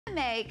to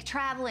make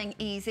traveling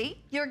easy.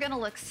 You're gonna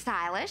look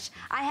stylish.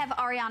 I have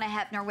Ariana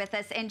Hepner with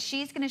us, and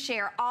she's gonna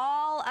share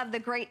all of the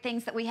great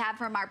things that we have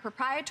from our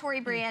proprietary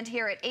brand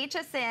here at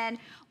HSN.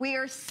 We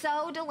are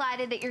so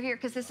delighted that you're here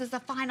because this is the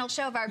final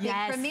show of our big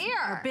premiere.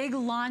 Our big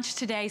launch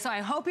today. So I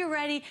hope you're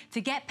ready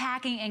to get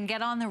packing and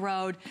get on the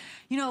road.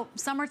 You know,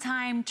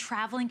 summertime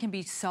traveling can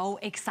be so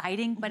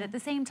exciting, but at the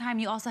same time,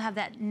 you also have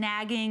that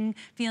nagging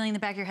feeling in the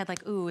back of your head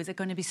like, ooh, is it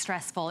going to be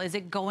stressful? Is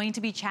it going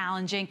to be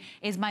challenging?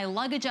 Is my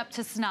luggage up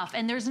to snuff?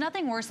 And there's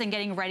nothing worse than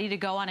getting ready to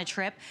go on a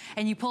trip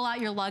and you pull out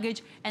your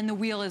luggage and the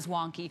wheel is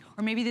wonky,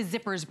 or maybe the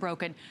zipper's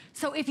broken.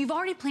 So if you've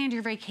already planned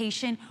your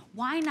vacation,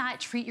 why not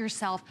treat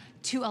yourself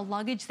to a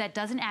luggage that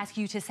doesn't ask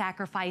you to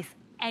sacrifice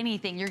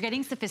anything? You're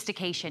getting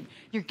sophistication,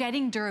 you're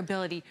getting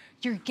durability,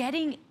 you're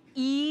getting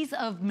ease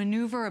of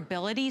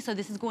maneuverability. So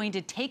this is going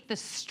to take the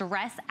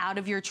stress out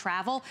of your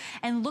travel.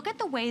 And look at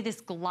the way this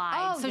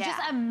glides. Oh, so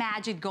just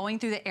imagine going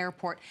through the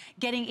airport,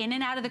 getting in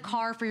and out of the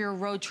car for your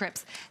road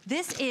trips.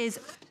 This is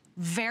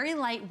very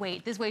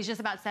lightweight. This weighs just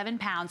about 7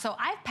 pounds. So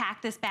I've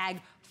packed this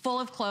bag full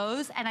of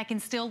clothes and I can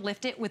still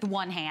lift it with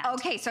one hand.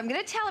 Okay, so I'm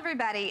gonna tell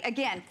everybody,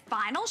 again,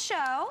 final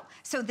show.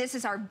 So this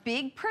is our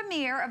big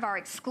premiere of our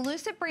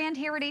exclusive brand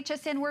here at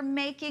HSN. We're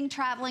making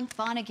traveling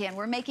fun again.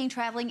 We're making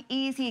traveling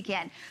easy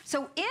again.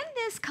 So in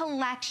this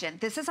collection,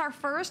 this is our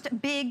first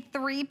big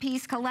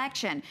 3-piece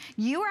collection.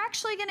 You are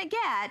actually gonna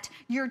get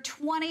your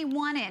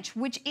 21-inch,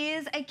 which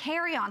is a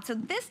carry-on. So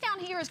this down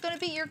here is gonna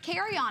be your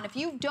carry-on. If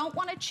you don't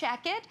wanna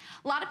check it,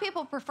 a lot of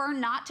people prefer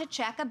not to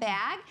check a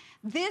bag.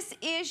 This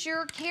is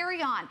your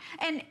carry-on.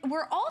 And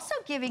we're also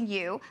giving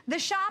you the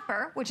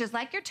shopper, which is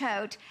like your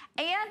tote,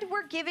 and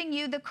we're giving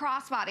you the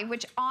crossbody,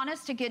 which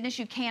honest to goodness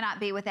you cannot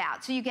be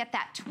without. So you get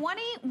that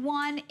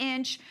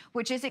 21-inch,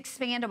 which is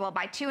expandable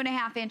by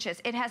 2.5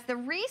 inches. It has the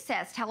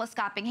recessed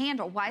telescoping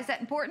handle. Why is that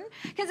important?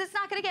 Because it's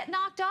not gonna get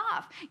knocked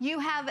off. You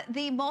have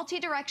the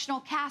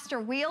multi-directional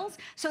caster wheels.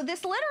 So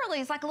this literally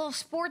is like a little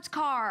sports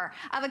car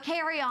of a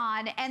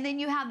carry-on, and then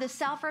you have the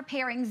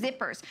self-repairing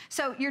zippers.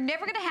 So you're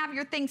never gonna have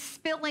your thing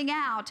spilling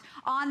out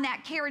on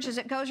that carriage as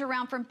it goes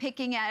around from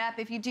picking it up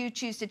if you do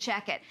choose to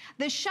check it.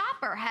 The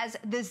shopper has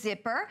the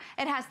zipper.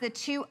 It has the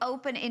 2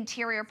 open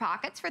interior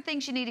pockets for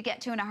things you need to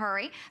get to in a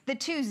hurry, the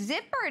 2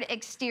 zippered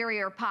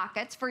exterior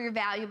pockets for your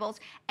valuables,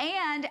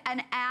 and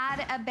an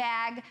add a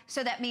bag,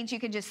 so that means you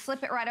can just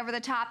slip it right over the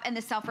top, and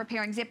the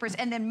self-repairing zippers.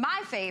 And then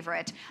my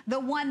favorite, the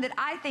one that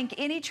I think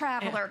any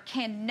traveler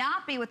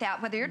cannot be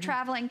without, whether you're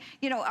traveling,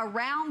 you know,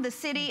 around the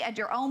city at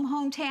your own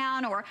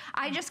hometown, or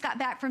I just got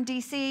back from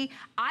DC.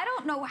 I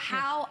don't know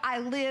how I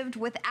lived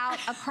without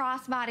a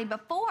crossbody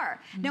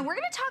before. Now we're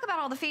gonna talk about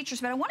all the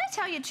features, but I wanna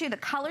tell you too, the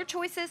color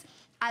choices.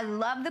 I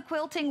love the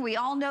quilting. We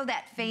all know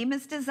that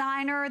famous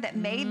designer that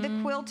made the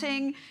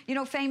quilting, you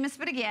know, famous.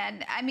 But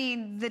again, I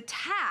mean, the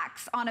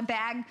tax on a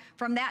bag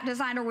from that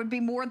designer would be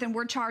more than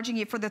we're charging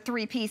you for the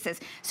 3 pieces.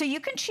 So you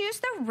can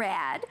choose the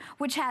red,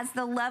 which has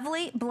the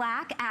lovely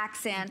black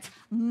accent.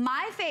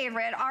 My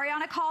favorite,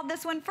 Ariana called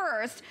this one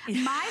first.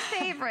 My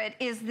favorite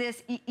is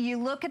this. You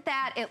look at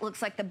that, it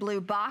looks like the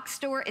blue box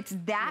store. It's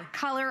that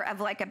color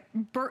of like a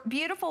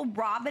beautiful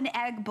robin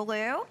egg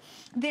blue.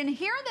 Then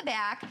here in the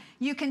back,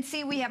 you can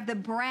see we have the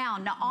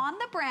brown. Now on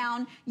the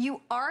brown,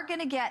 you are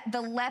gonna get the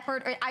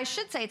leopard, or I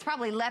should say it's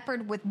probably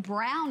leopard with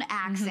brown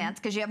accents,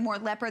 because you have more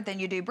leopard than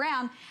you do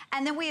brown.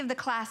 And then we have the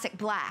classic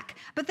black.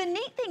 But the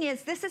neat thing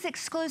is this is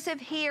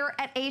exclusive here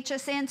at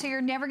HSN, so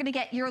you're never gonna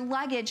get your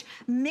luggage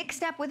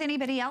mixed up with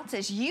anybody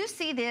else's. You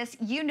see this,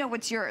 you know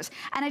it's yours.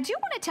 And I do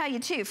wanna tell you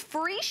too,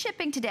 free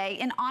shipping today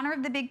in honor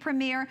of the big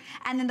premiere,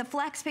 and then the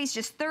flex piece,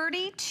 just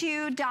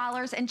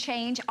 $32 and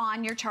change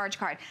on your charge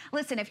card.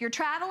 Listen, if you're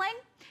traveling,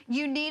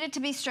 you need it to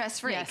be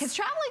stress-free, because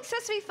traveling's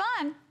supposed to be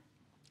fun.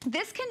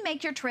 This can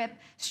make your trip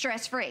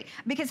stress-free,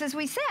 because as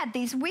we said,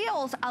 these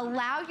wheels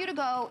allow you to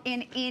go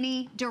in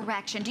any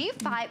direction. Do you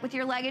fight with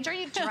your luggage? Are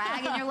you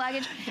dragging your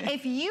luggage?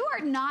 If you are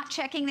not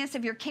checking this,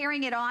 if you're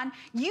carrying it on,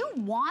 you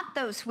want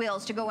those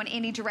wheels to go in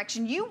any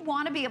direction. You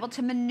want to be able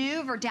to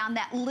maneuver down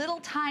that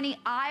little tiny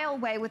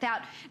aisleway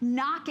without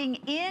knocking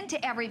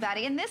into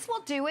everybody, and this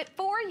will do it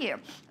for you.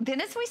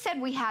 Then, as we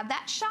said, we have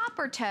that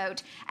shopper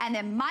tote, and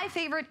then my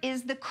favorite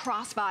is the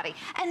crossbody.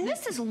 And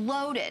this is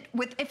loaded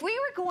with, if we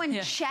were going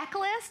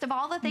checklist of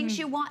all the things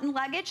you want in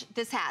luggage,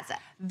 this has it.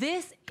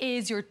 This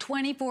is your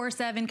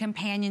 24/7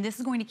 companion. This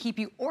is going to keep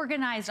you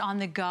organized on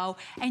the go,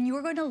 and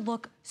you're going to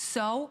look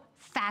so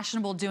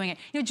fashionable doing it.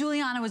 You know,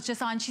 Juliana was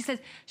just on, she says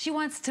she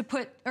wants to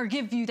put, or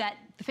give you that,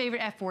 the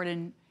favorite F word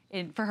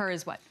in for her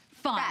is what?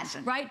 Fun,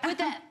 fashion. Right? Put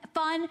that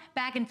fun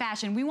back in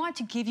fashion. We want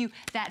to give you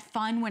that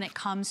fun when it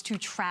comes to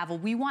travel.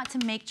 We want to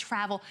make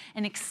travel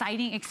an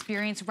exciting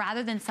experience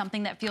rather than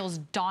something that feels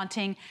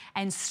daunting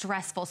and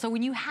stressful. So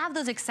when you have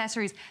those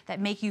accessories that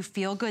make you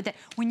feel good, that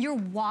when you're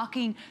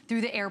walking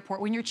through the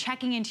airport, when you're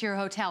checking into your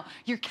hotel,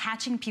 you're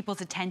catching people's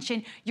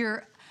attention,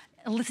 you're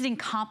eliciting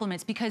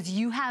compliments because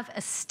you have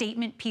a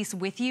statement piece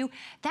with you,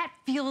 that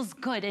feels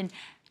good. And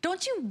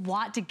don't you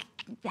want to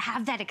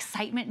have that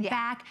excitement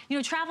back? You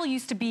know, travel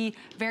used to be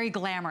very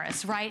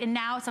glamorous, right? And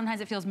now sometimes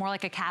it feels more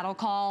like a cattle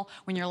call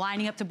when you're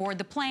lining up to board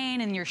the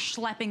plane and you're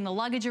schlepping the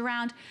luggage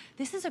around.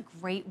 This is a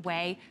great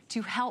way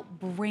to help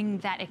bring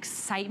that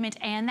excitement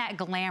and that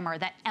glamour,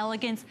 that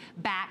elegance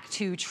back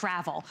to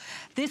travel.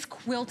 This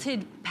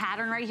quilted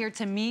pattern right here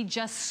to me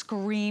just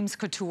screams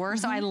couture,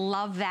 so I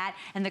love that.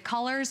 And the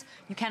colors,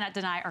 you cannot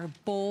deny, are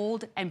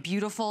bold and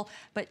beautiful.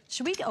 But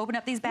should we open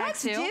up these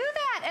bags too? Let's do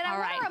that. And I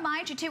want to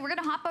remind you too, we're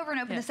going to hop over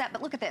and open this up,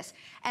 but look at this.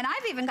 And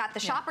I've even got the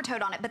shopper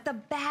tote on it, but the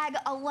bag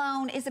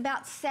alone is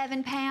about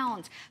 7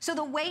 pounds. So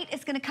the weight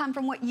is going to come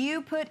from what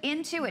you put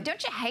into it.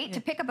 Don't you hate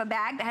to pick up a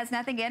bag that has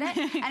nothing in it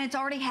and it's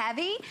already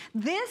heavy?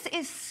 This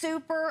is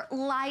super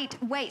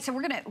lightweight. So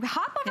we're going to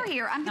hop over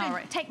here. I'm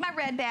going to take my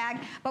red bag,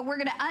 but we're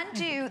going to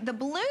undo the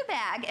blue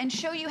bag and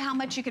show you how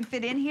much you can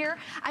fit in here.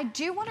 I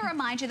do want to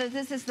remind you that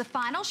this is the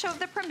final show of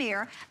the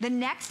premiere. The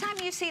next time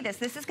you see this,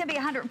 this is going to be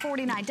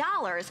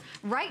 $149.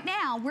 Right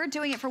now, we're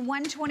doing it for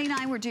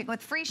 $129. We're doing it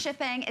with free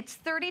shipping. It's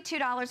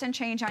 $32 and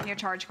change on your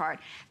charge card.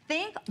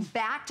 Think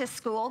back to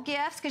school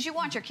gifts, because you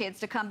want your kids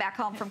to come back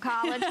home from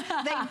college.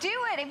 They do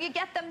it if you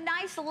get them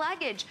nice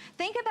luggage.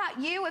 Think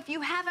about you if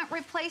you haven't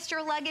replaced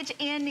your luggage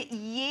in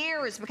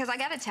years, because I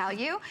got to tell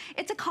you,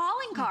 it's a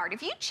calling card.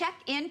 If you check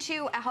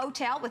into a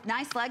hotel with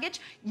nice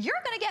luggage,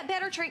 you're going to get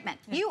better treatment.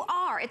 You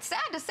are. It's sad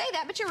to say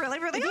that, but you really,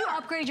 really are. If you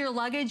upgrade your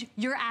luggage,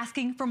 you're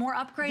asking for more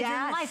upgrades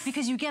in life,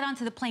 because you get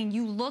onto the plane,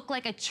 you look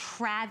like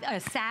a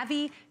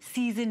savvy,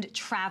 seasoned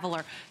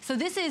traveler. So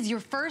this is your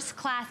first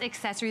class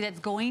accessory that's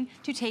going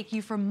to take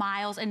you for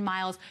miles and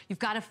miles. You've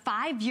got a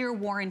 5-year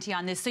warranty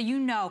on this, so you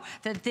know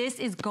that this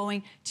is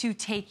going to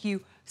take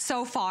you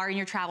so far in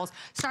your travels.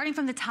 Starting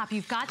from the top,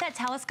 you've got that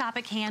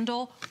telescopic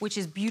handle, which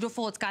is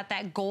beautiful. It's got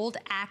that gold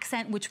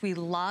accent, which we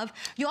love.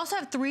 You also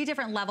have 3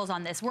 different levels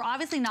on this. We're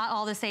obviously not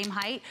all the same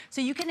height,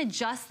 so you can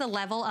adjust the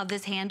level of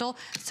this handle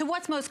to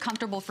what's most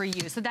comfortable for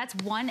you. So that's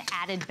one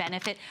added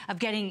benefit of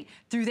getting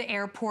through the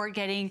airport,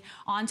 getting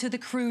onto the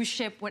cruise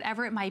ship,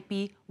 whatever it might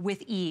be,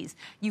 with ease.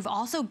 You've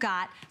also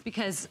got,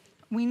 because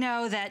we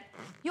know that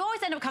you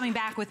always end up coming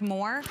back with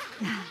more,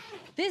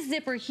 this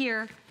zipper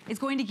here is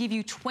going to give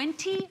you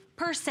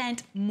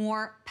 20%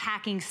 more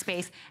packing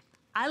space.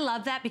 I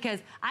love that because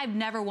I've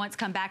never once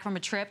come back from a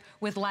trip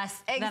with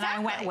less than I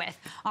went with.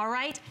 All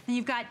right? And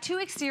you've got 2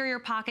 exterior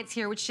pockets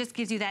here, which just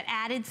gives you that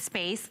added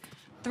space.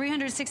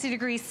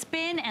 360-degree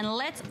spin, and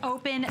let's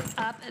open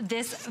up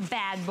this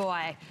bad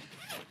boy.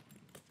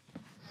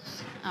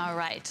 All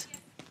right.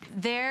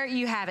 There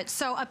you have it.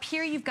 So up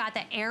here you've got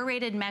the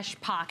aerated mesh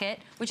pocket,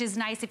 which is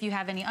nice if you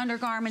have any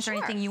undergarments or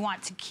anything you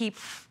want to keep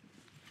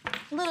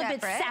a little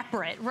bit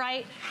separate,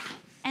 right?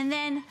 And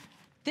then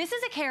this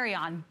is a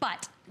carry-on,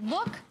 but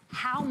look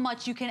how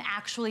much you can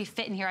actually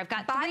fit in here. I've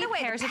got 3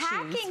 pairs of shoes. By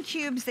the way, the packing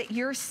cubes that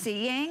you're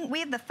seeing,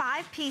 we have the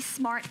 5-piece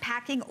smart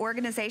packing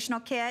organizational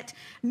kit.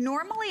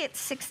 Normally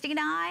it's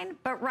 $69,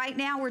 but right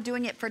now we're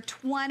doing it for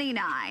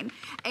 $29.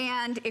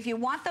 And if you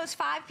want those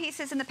 5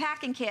 pieces in the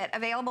packing kit,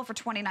 available for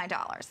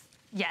 $29.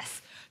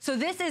 Yes. So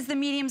this is the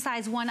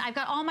medium-sized one. I've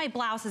got all my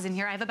blouses in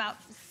here. I have about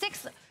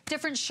 6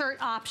 different shirt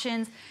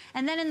options.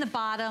 And then in the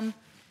bottom,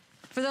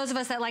 for those of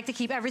us that like to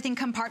keep everything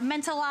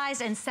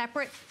compartmentalized and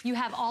separate, you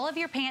have all of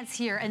your pants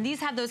here, and these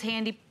have those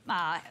handy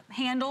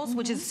handles,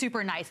 which is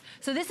super nice.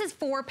 So this is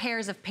 4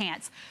 pairs of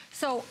pants.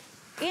 So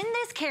in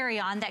this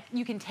carry-on that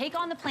you can take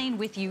on the plane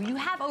with you, you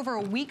have over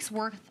a week's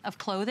worth of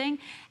clothing.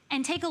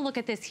 And take a look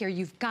at this here.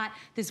 You've got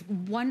this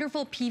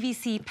wonderful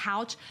PVC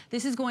pouch.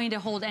 This is going to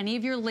hold any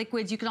of your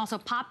liquids. You can also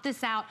pop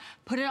this out,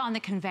 put it on the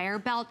conveyor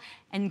belt,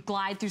 and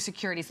glide through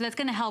security. So that's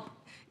gonna help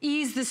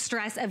ease the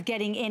stress of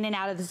getting in and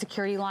out of the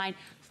security line.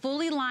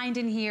 Fully lined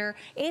in here.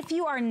 If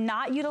you are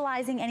not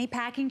utilizing any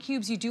packing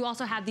cubes, you do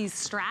also have these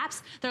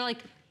straps. They're like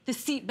the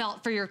seat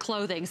belt for your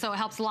clothing. So it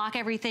helps lock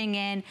everything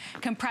in,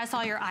 compress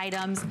all your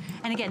items.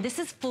 And again, this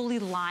is fully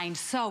lined.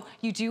 So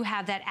you do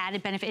have that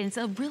added benefit. And it's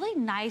a really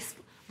nice,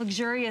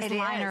 luxurious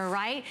liner,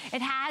 right?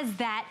 It has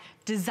that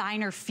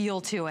designer feel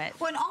to it.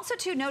 Well, and also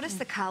too, notice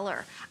the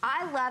color.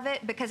 I love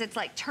it because it's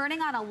like turning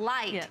on a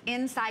light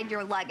inside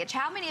your luggage.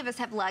 How many of us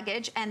have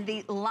luggage and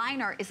the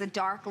liner is a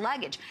dark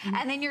luggage?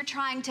 And then you're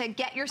trying to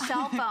get your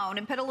cell phone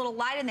and put a little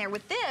light in there.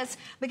 With this,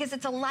 because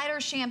it's a lighter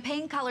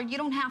champagne color, you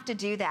don't have to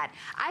do that.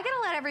 I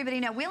gotta let everybody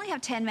know, we only have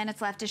 10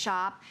 minutes left to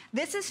shop.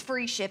 This is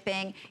free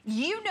shipping.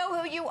 You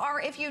know who you are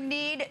if you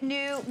need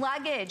new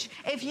luggage.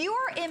 If you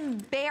are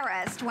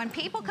embarrassed when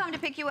people come to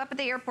pick you up at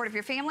the airport, if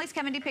your family's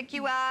coming to pick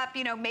you up,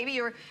 you know, maybe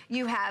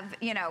you have,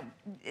 you know,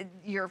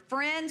 your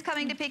friends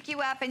coming to pick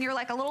you up and you're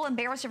like a little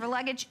embarrassed of your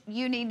luggage,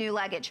 you need new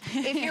luggage.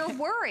 If you're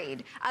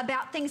worried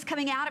about things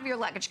coming out of your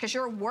luggage because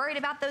you're worried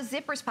about those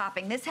zippers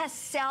popping, this has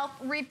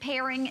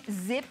self-repairing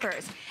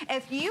zippers.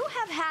 If you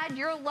have had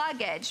your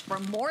luggage for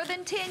more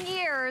than 10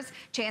 years,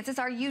 chances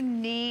are you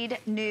need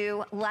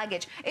new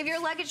luggage. If your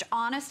luggage,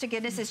 honest to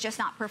goodness, is just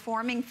not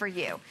performing for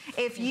you,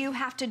 if you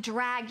have to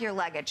drag your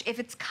luggage, if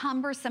it's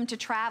cumbersome to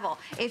travel,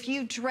 if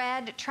you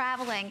dread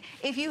traveling,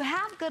 if you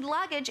have good with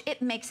luggage,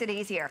 it makes it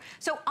easier.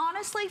 So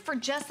honestly, for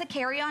just the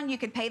carry-on, you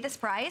could pay this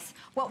price.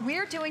 What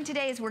we're doing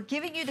today is we're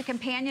giving you the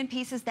companion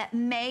pieces that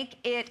make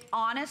it,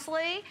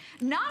 honestly,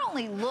 not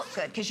only look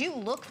good, because you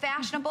look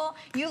fashionable,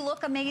 you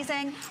look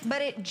amazing,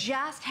 but it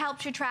just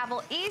helps you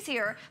travel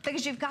easier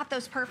because you've got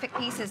those perfect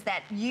pieces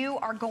that you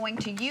are going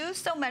to use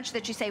so much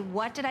that you say,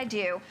 what did I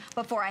do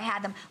before I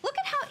had them? Look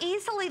at how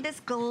easily this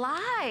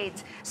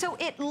glides. So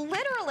it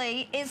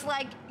literally is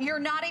like you're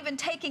not even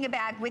taking a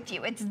bag with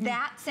you. It's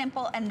that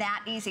simple and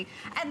that easy.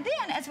 And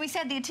then, as we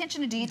said, the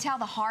attention to detail,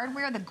 the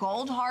hardware, the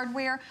gold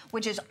hardware,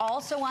 which is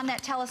also on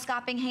that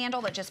telescoping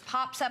handle that just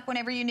pops up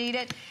whenever you need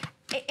it.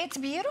 It's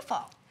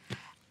beautiful.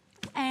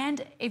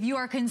 And if you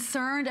are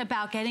concerned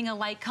about getting a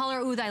light color,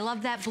 ooh, I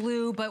love that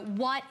blue, but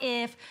what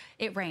if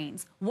it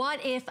rains?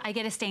 What if I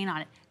get a stain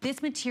on it?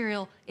 This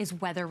material is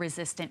weather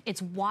resistant,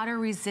 it's water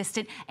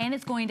resistant, and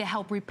it's going to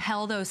help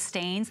repel those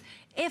stains.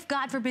 If,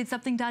 God forbid,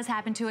 something does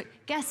happen to it,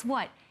 guess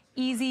what?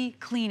 Easy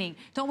cleaning.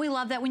 Don't we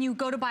love that when you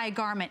go to buy a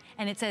garment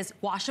and it says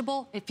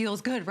washable, it feels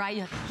good, right?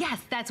 You're like, yes,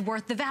 that's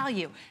worth the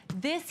value.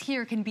 This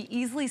here can be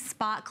easily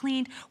spot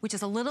cleaned, which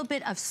is a little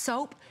bit of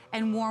soap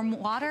and warm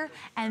water,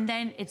 and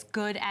then it's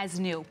good as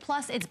new.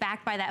 Plus, it's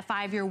backed by that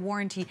 5-year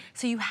warranty,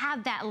 so you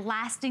have that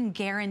lasting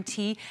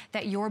guarantee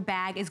that your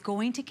bag is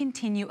going to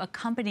continue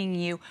accompanying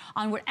you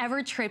on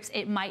whatever trips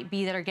it might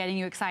be that are getting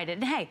you excited.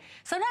 And hey,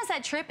 sometimes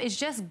that trip is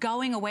just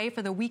going away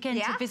for the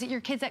weekend to visit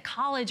your kids at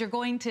college or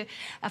going to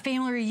a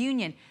family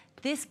reunion.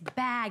 This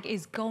bag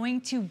is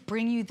going to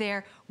bring you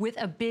there with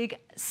a big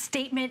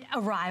statement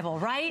arrival,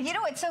 right? You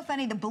know, it's so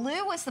funny. The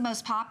blue was the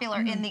most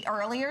popular in the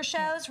earlier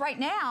shows. Right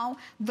now,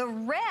 the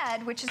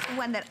red, which is the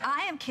one that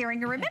I am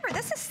carrying, remember,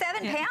 this is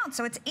 7 pounds,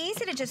 so it's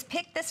easy to just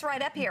pick this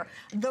right up here.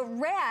 The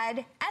red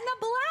and the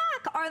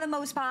black are the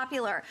most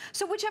popular.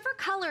 So whichever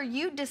color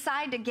you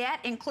decide to get,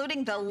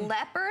 including the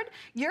leopard,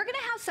 you're gonna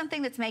have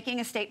something that's making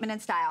a statement in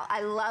style.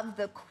 I love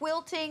the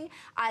quilting.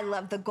 I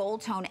love the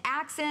gold tone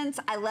accents.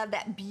 I love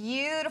that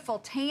beautiful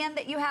tan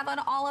that you have on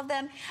all of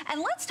them.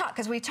 And let's talk,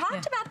 because we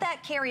talked about that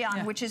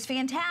carry-on, which is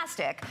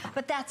fantastic,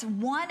 but that's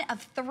one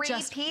of 3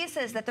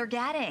 pieces that they're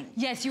getting.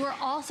 Yes, you are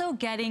also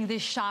getting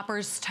this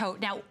shopper's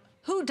tote. Now,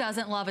 who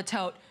doesn't love a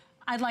tote?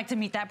 I'd like to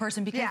meet that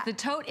person, because the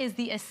tote is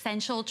the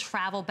essential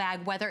travel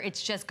bag, whether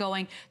it's just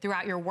going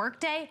throughout your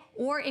workday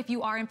or if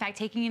you are in fact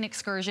taking an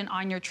excursion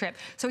on your trip.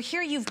 So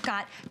here you've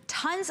got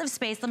tons of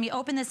space. Let me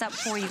open this up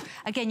for you.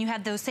 Again, you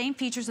have those same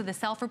features of the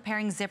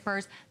self-repairing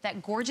zippers,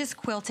 that gorgeous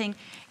quilting.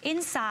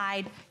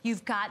 Inside,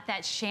 you've got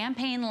that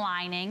champagne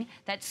lining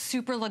that's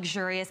super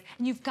luxurious,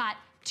 and you've got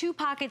 2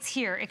 pockets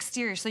here,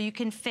 exterior, so you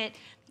can fit,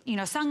 you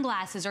know,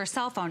 sunglasses or a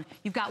cell phone.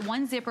 You've got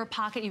 1 zipper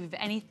pocket. You have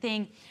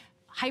anything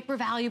hyper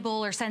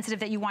valuable or sensitive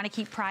that you want to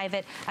keep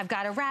private. I've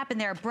got a wrap in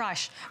there, a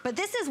brush. But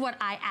this is what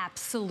I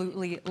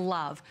absolutely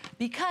love,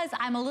 because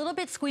I'm a little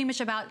bit squeamish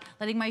about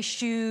letting my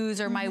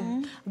shoes or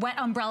my wet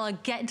umbrella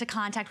get into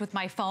contact with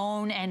my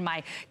phone and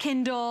my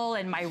Kindle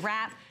and my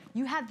wrap.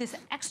 You have this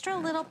extra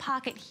little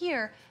pocket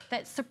here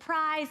that,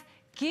 surprise,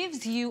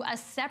 gives you a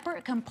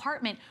separate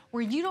compartment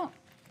where you don't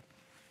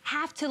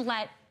have to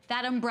let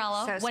that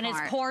umbrella, when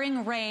it's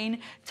pouring rain,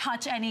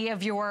 touch any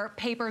of your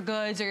paper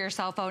goods or your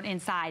cell phone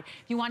inside.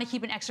 If you want to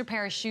keep an extra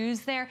pair of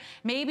shoes there,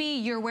 maybe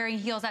you're wearing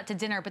heels out to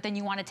dinner, but then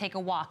you want to take a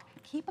walk.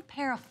 Keep a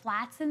pair of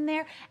flats in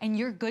there and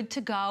you're good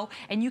to go.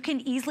 And you can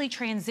easily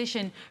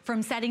transition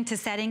from setting to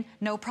setting,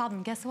 no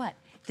problem. Guess what?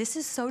 This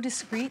is so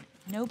discreet,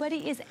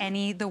 nobody is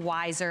any the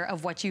wiser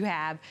of what you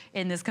have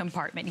in this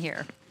compartment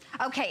here.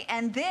 Okay,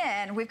 and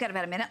then we've got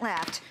about a minute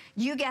left.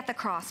 You get the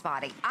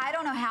crossbody. I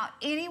don't know how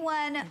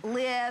anyone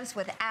lives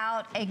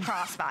without a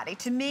crossbody.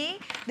 To me,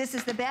 this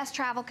is the best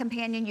travel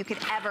companion you could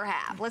ever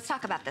have. Let's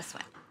talk about this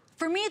one.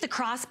 For me, the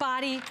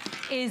crossbody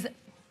is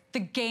the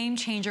game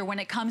changer when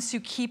it comes to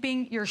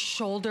keeping your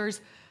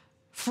shoulders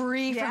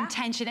free from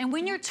tension. And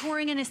when you're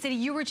touring in a city,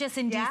 you were just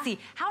in DC,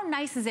 how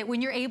nice is it when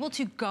you're able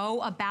to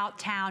go about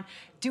town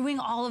doing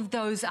all of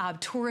those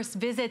tourist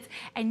visits,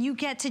 and you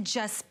get to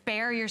just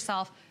spare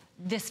yourself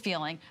this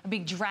feeling of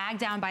being dragged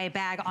down by a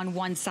bag on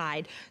one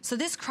side. So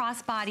this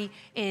crossbody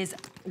is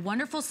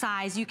wonderful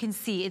size. You can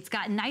see it's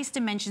got nice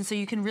dimensions, so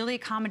you can really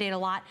accommodate a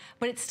lot,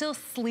 but it's still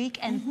sleek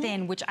and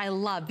thin, which I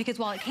love, because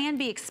while it can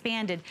be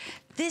expanded,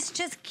 this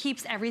just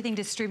keeps everything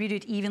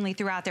distributed evenly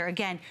throughout there.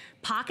 Again,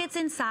 pockets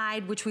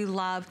inside, which we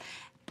love.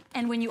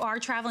 And when you are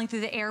traveling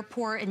through the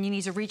airport and you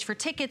need to reach for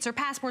tickets or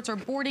passports or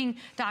boarding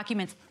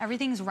documents,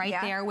 everything's right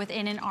there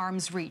within an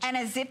arm's reach. And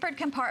a zippered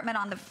compartment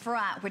on the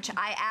front, which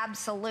I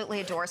absolutely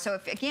adore. So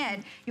if,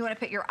 again, you want to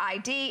put your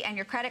ID and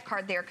your credit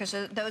card there, because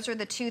those are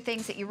the 2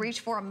 things that you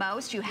reach for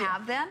most, you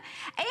have them.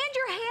 And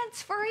your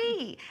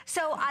hands-free.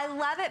 So I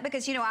love it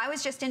because, you know, I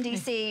was just in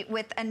DC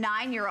with a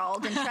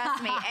 9-year-old, and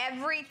trust me,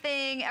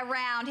 everything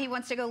around, he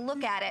wants to go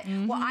look at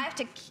it. Well, I have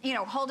to, you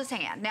know, hold his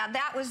hand. Now,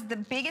 that was the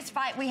biggest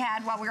fight we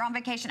had while we were on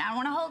vacation. I don't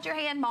want to hold your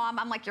hand, Mom.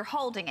 I'm like, you're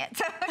holding it.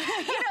 So, you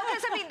know,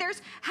 because I mean,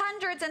 there's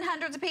hundreds and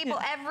hundreds of people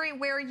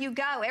everywhere you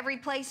go, every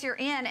place you're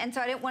in, and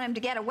so I didn't want them to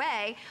get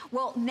away.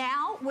 Well,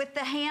 now with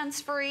the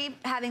hands-free,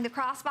 having the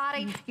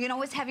crossbody, you can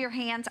always have your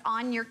hands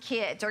on your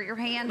kids or your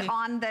hand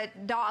on the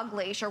dog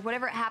leash or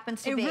whatever it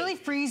happens to be. It really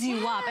frees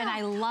you up, and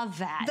I love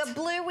that. The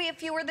blue, we have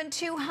fewer than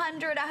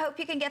 200. I hope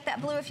you can get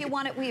that blue if you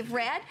want it. We have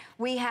red,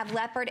 we have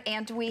leopard,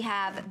 and we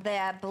have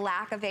the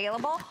black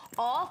available.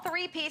 All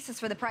 3 pieces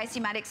for the price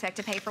you might expect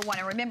to pay for one.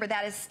 And remember,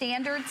 that is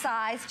standard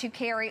size to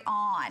carry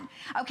on.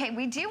 Okay,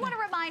 we do want to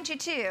remind you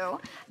too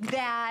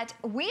that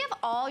we have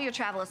all your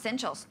travel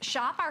essentials.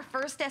 Shop our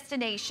first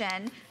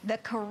destination, the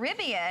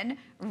Caribbean,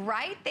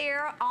 right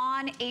there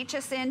on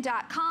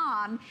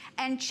hsn.com,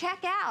 and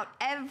check out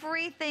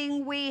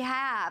everything we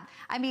have.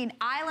 I mean,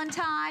 island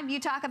time, you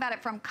talk about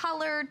it from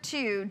color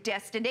to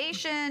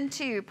destination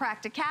to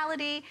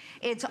practicality.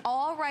 It's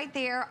all right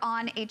there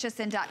on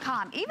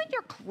hsn.com. Even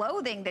your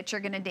clothing that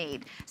you're gonna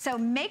need. So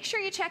make sure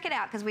you check it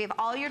out because we have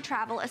all your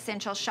travel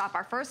essentials. Shop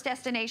our first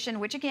destination,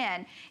 which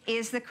again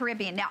is the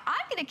Caribbean. Now,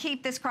 I'm gonna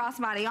keep this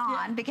crossbody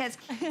on because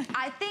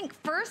I think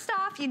first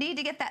off, you need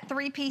to get that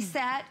 3-piece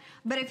set.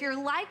 But if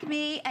you're like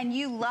me and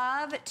you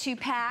love to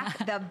pack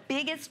the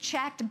biggest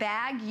checked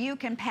bag you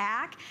can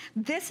pack,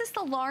 this is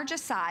the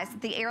largest size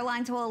that the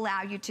airlines will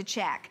allow you to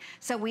check.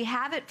 So we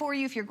have it for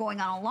you if you're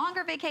going on a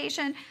longer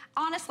vacation.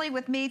 Honestly,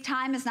 with me,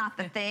 time is not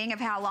the thing of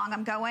how long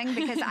I'm going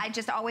because I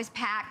just always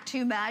pack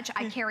too much.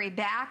 I carry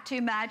back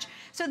too much.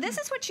 So this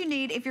is what you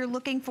need if you're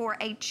looking for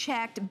a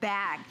checked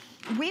bag.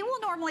 We will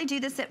normally do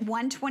this at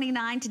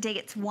 $129. Today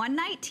it's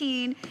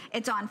 $119.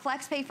 It's on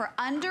FlexPay for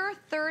under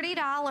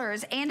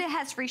 $30, and it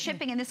has free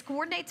shipping, and this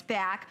coordinates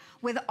back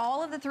with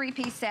all of the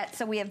 3-piece sets.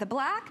 So we have the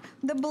black,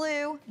 the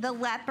blue, the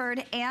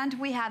leopard, and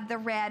we have the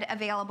red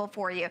available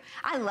for you.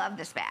 I love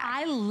this bag.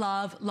 I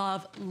love,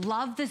 love,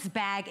 love this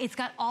bag. It's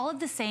got all of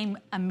the same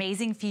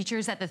amazing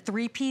features that the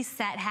 3-piece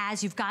set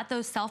has. You've got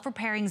those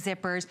self-repairing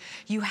zippers.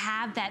 You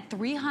have that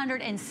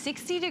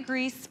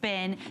 360-degree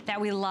spin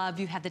that we love.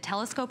 You have the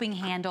telescoping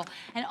handle.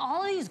 And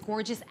all of these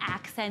gorgeous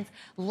accents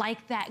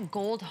like that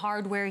gold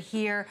hardware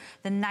here,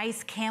 the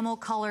nice camel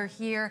color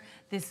here,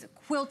 this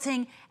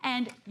quilting,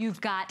 and you've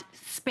got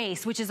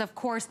space, which is of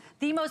course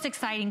the most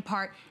exciting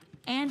part.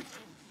 And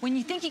when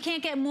you think you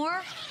can't get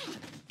more,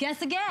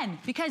 guess again,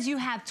 because you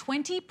have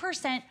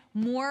 20%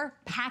 more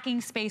packing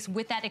space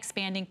with that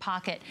expanding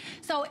pocket.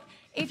 So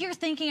if you're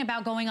thinking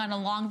about going on a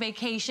long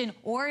vacation,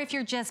 or if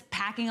you're just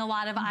packing a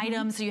lot of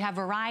items so you have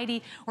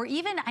variety, or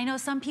even I know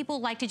some people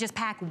like to just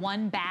pack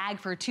one bag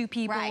for 2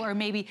 people, or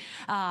maybe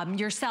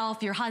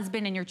yourself, your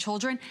husband, and your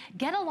children,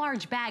 get a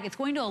large bag. It's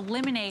going to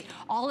eliminate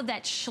all of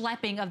that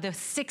schlepping of the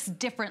 6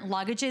 different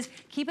luggages.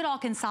 Keep it all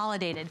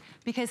consolidated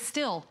because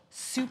still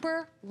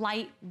super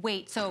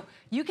lightweight. So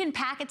you can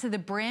pack it to the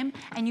brim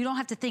and you don't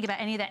have to think about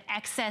any of that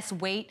excess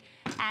weight,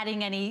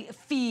 adding any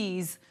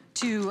fees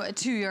to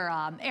your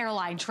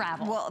airline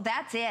travel. Well,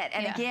 that's it.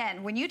 And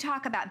again, when you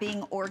talk about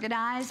being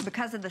organized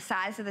because of the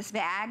size of this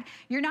bag,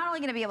 you're not only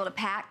gonna be able to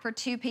pack for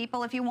 2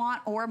 people if you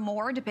want, or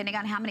more, depending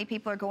on how many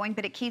people are going,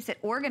 but it keeps it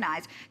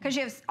organized because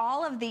you have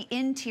all of the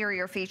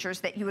interior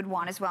features that you would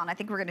want as well. And I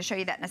think we're gonna show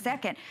you that in a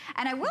second.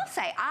 And I will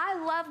say, I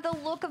love the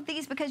look of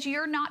these because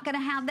you're not gonna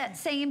have that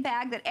same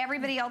bag that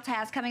everybody else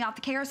has coming off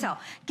the carousel.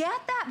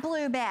 Get that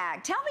blue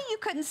bag. Tell me you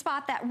couldn't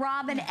spot that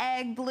robin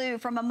egg blue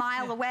from a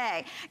mile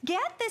away.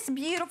 Get this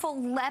beautiful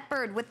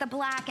leopard with the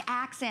black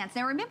accents.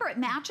 Now remember, it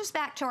matches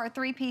back to our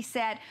 3-piece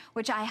set,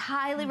 which I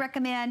highly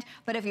recommend,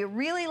 but if you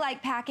really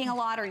like packing a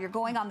lot or you're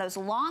going on those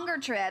longer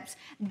trips,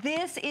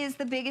 this is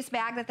the biggest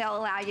bag that they'll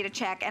allow you to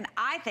check, and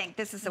I think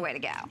this is the way to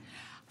go.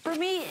 For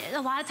me,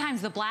 a lot of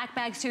times the black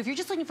bags too, if you're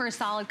just looking for a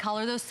solid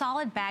color, those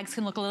solid bags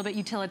can look a little bit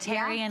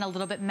utilitarian, a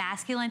little bit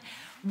masculine.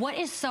 What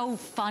is so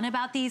fun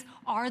about these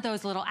are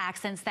those little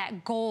accents,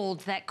 that gold,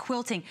 that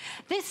quilting.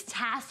 This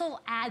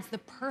tassel adds the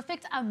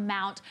perfect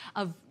amount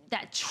of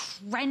that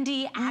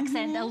trendy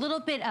accent, a little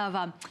bit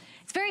of,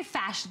 it's very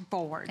fashion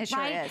forward, it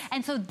sure is.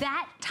 And so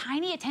that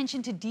tiny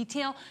attention to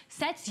detail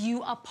sets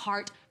you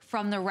apart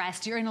from the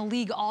rest. You're in a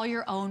league all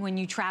your own when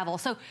you travel.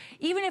 So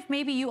even if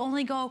maybe you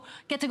only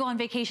get to go on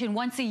vacation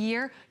once a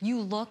year,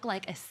 you look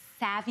like a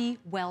savvy,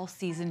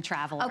 well-seasoned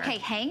traveler. Okay,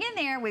 hang in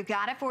there. We've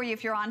got it for you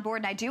if you're on board.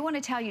 And I do want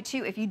to tell you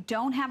too, if you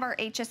don't have our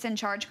HSN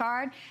charge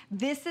card,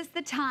 this is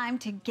the time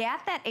to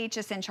get that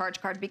HSN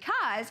charge card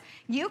because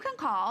you can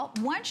call.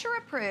 Once you're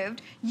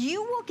approved,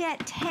 you will get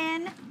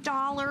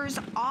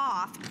 $10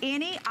 off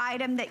any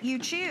item that you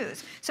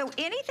choose. So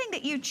anything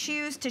that you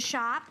choose to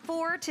shop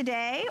for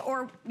today,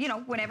 or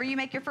whenever you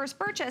make your first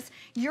purchase,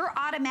 you're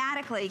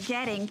automatically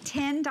getting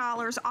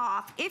 $10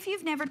 off if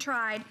you've never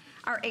tried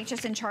our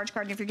HSN charge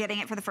card, if you're getting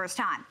it for the first first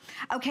time.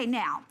 Okay,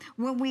 now,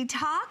 when we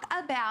talk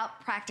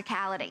about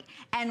practicality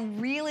and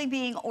really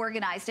being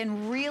organized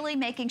and really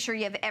making sure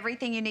you have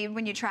everything you need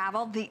when you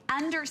travel, the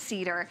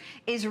underseater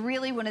is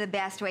really one of the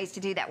best ways to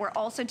do that. We're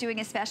also doing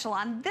a special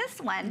on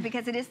this one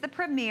because it is the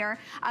premiere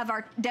of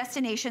our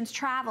Destinations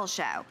Travel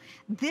Show.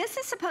 This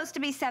is supposed to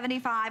be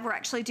 $75. We're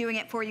actually doing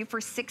it for you for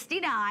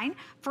 $69,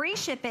 free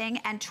shipping,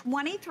 and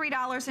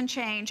 $23 and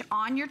change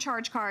on your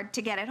charge card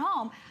to get it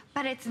home.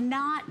 But it's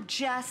not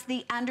just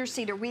the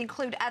underseater. We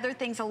include other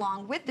things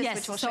along with this,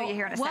 which we'll show you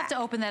here in a sec. We'll have to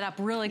open that up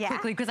really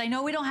quickly because I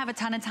know we don't have a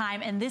ton of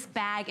time, and this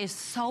bag is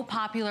so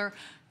popular.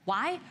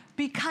 Why?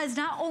 Because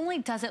not only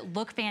does it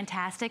look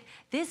fantastic,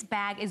 this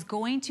bag is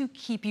going to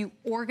keep you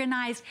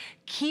organized,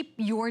 keep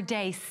your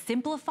day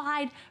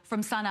simplified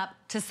from sun up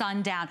to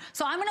sundown.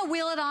 So I'm gonna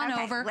wheel it on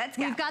over. Let's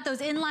go. We've got those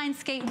inline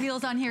skate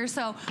wheels on here,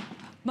 so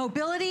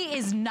mobility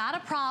is not a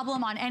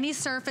problem on any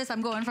surface.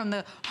 I'm going from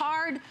the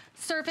hard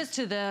surface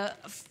to the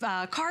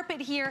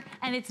carpet here,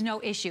 and it's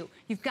no issue.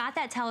 You've got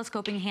that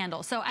telescoping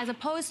handle. So as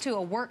opposed to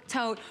a work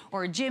tote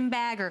or a gym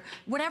bag or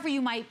whatever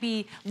you might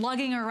be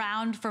lugging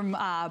around from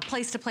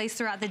place to place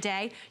throughout the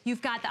day,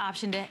 you've got the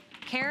option to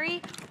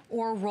carry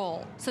or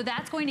roll. So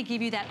that's going to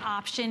give you that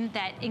option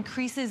that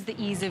increases the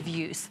ease of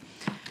use.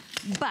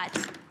 But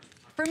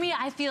for me,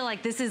 I feel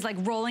like this is like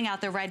rolling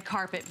out the red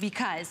carpet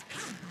because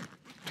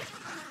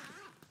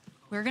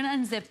we're gonna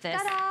unzip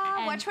this.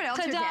 Ta-da! Watch what else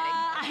you're getting.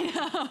 I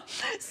know.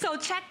 So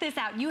check this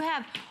out. You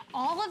have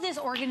all of this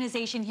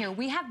organization here.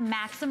 We have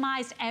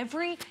maximized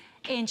every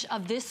inch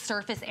of this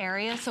surface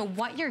area, so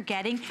what you're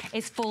getting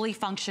is fully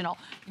functional.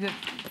 You have,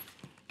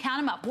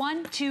 count them up,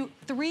 1, 2,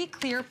 3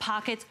 clear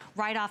pockets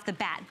right off the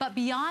bat. But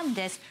beyond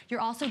this, you're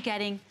also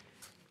getting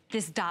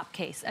this DOP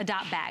case, a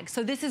DOP bag.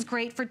 So this is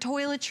great for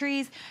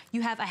toiletries.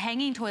 You have a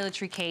hanging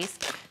toiletry case.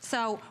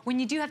 So when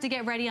you do have to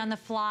get ready on the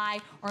fly,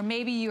 or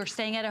maybe you're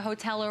staying at a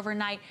hotel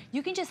overnight,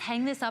 you can just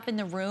hang this up in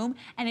the room,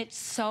 and it's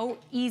so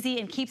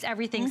easy and keeps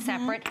everything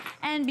separate.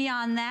 And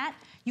beyond that,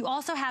 you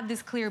also have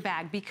this clear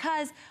bag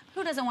because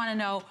who doesn't want to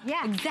know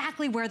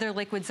exactly where their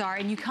liquids are?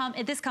 And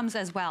this comes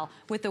as well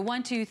with the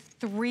 1, 2,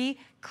 3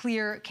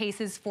 clear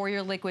cases for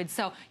your liquids.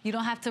 So you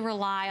don't have to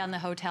rely on the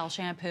hotel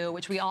shampoo,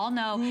 which we all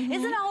know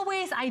isn't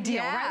always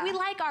ideal, right? We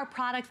like our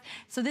products.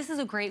 So this is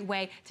a great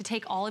way to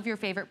take all of your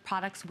favorite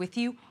products with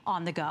you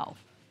on the go.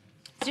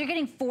 So you're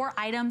getting 4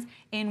 items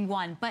in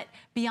one. But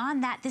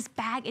beyond that, this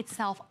bag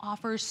itself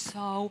offers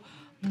so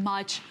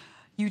much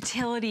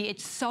utility.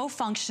 It's so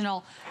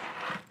functional.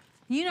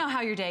 You know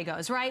how your day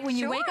goes, right? When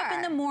you wake up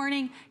in the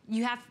morning,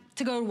 you have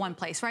to go to one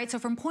place, right? So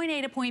from point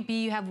A to point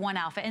B, you have one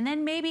outfit, and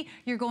then maybe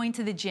you're going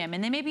to the gym,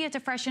 and then maybe you have to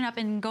freshen up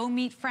and go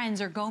meet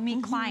friends or go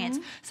meet clients.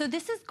 So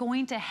this is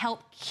going to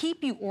help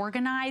keep you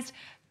organized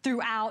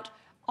throughout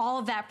all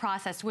of that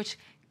process, which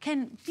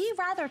can be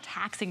rather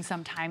taxing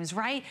sometimes,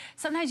 right?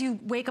 Sometimes you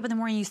wake up in the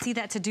morning, you see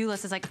that to-do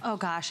list, it's like, oh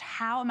gosh,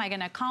 how am I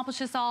gonna accomplish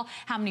this all?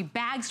 How many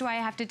bags do I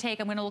have to take?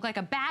 I'm gonna look like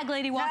a bag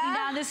lady walking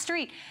down the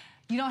street.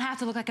 You don't have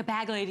to look like a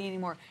bag lady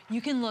anymore.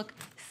 You can look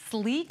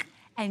sleek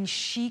and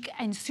chic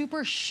and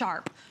super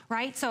sharp,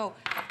 right? So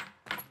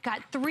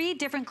got 3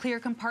 different clear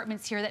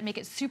compartments here that make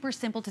it super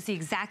simple to see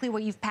exactly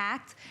what you've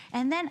packed.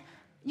 And then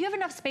you have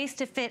enough space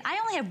to fit. I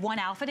only have one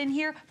outfit in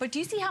here, but do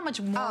you see how much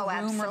more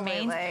room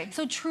remains?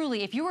 So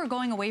truly, if you were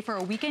going away for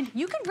a weekend,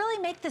 you could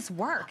really make this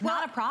work,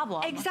 not a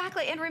problem.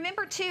 Exactly, and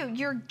remember too,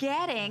 you're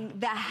getting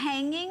the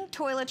hanging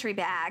toiletry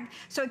bag.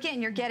 So again,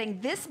 you're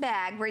getting this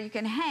bag where you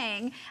can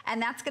hang,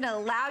 and that's gonna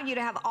allow you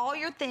to have all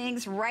your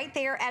things right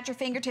there at your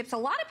fingertips. A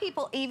lot of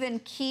people even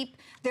keep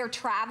their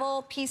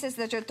travel pieces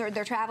that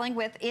they're traveling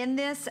with in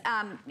this,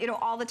 you know,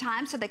 all the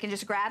time, so they can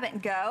just grab it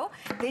and go.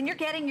 Then you're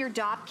getting your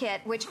DOP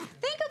kit, which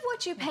think of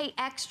what you pay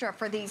extra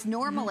for these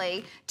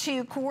normally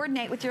to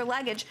coordinate with your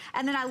luggage.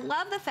 And then I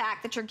love the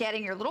fact that you're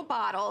getting your little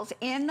bottles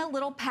in the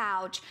little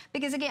pouch,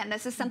 because again,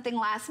 this is something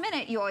last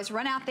minute. You always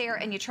run out there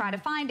and you try to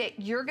find it.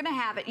 You're gonna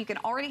have it. You can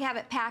already have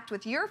it packed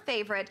with your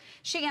favorite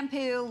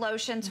shampoo,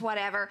 lotions,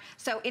 whatever.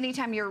 So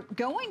anytime you're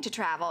going to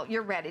travel,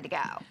 you're ready to go.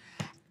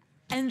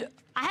 And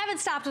I haven't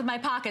stopped with my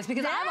pockets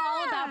because I'm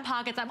all about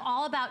pockets. I'm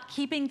all about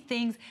keeping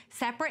things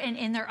separate and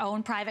in their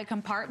own private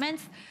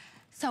compartments.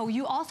 So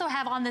you also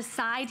have on the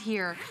side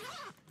here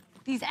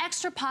these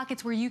extra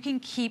pockets where you can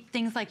keep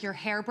things like your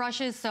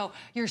hairbrushes, so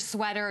your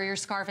sweater or your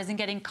scarf isn't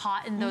getting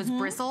caught in those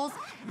bristles.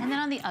 And then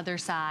on the other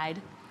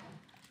side,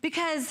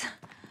 because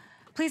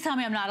please tell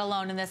me I'm not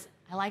alone in this,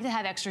 I like to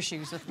have extra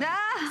shoes with me.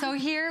 So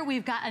here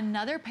we've got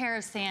another pair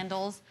of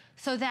sandals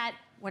so that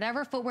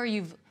whatever footwear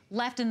you've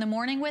left in the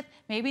morning with,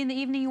 maybe in the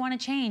evening you want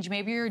to change,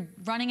 maybe you're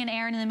running an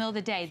errand in the middle of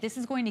the day. This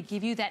is going to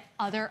give you that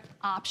other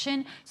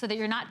option so that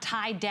you're not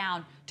tied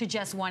down to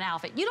just one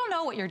outfit. You don't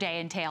know what your day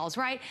entails,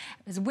 right?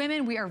 As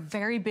women, we are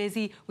very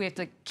busy. We have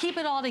to keep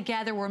it all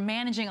together. We're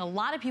managing a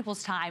lot of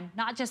people's time,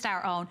 not just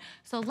our own.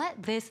 So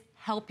let this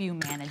help you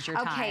manage your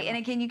time. Okay, and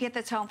again, you get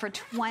this home for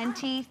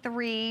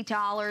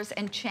 $23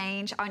 and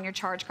change on your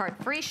charge card,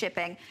 free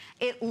shipping.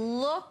 It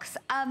looks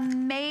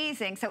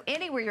amazing. So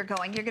anywhere you're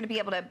going, you're gonna be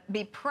able to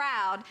be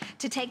proud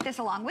to take this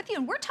along with you.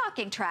 And we're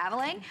talking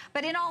traveling,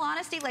 but in all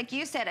honesty, like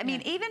you said, I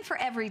mean, even for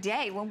every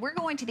day, when we're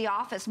going to the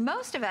office,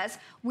 most of us,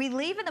 we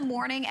leave in the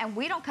morning and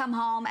we don't come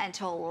home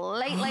until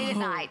late at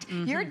night.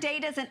 Your day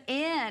doesn't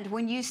end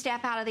when you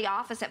step out of the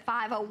office at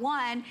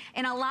 5:01.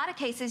 In a lot of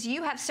cases,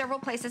 you have several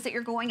places that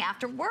you're going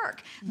after work.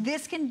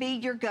 This can be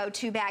your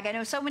go-to bag. I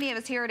know so many of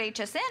us here at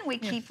HSN, we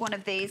keep one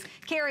of these,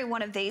 carry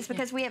one of these,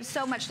 because we have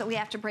so much that we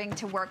have to bring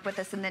to work with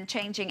us and then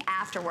changing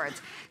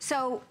afterwards.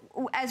 So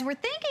as we're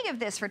thinking of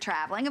this for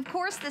traveling, of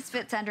course this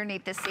fits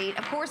underneath the seat.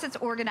 Of course it's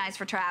organized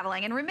for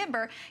traveling. And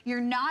remember, you're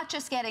not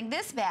just getting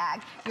this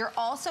bag, you're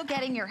also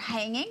getting your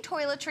hanging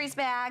toiletries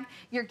bag,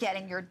 you're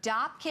getting your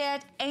DOP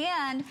kit,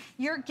 and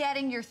you're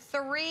getting your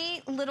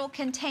 3 little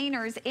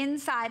containers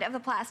inside of the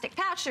plastic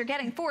pouch. You're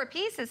getting 4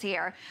 pieces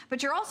here,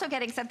 but you're also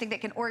getting something that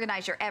can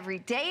organize your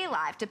everyday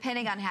life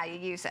depending on how you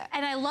use it.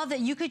 And I love that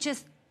you could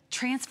just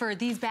transfer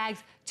these bags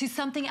to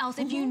something else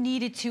if you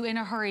needed to in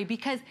a hurry,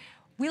 because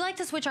we like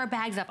to switch our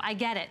bags up. I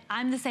get it.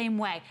 I'm the same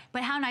way.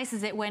 But how nice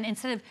is it when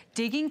instead of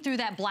digging through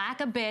that black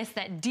abyss,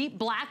 that deep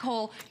black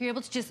hole, you're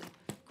able to just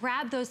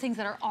grab those things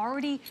that are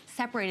already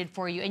separated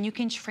for you and you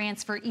can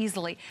transfer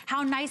easily.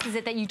 How nice is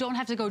it that you don't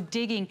have to go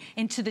digging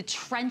into the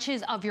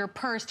trenches of your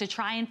purse to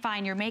try and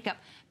find your makeup,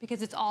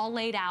 because it's all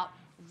laid out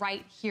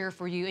right here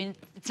for you, and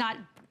it's not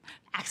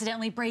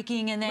accidentally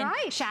breaking and then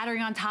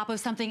shattering on top of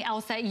something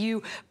else that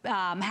you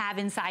have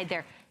inside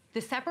there.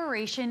 The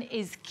separation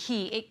is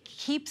key. It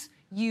keeps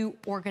you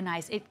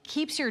organized. It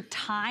keeps your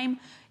time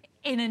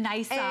in a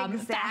nice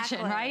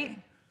fashion, right?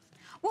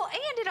 Well,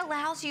 and it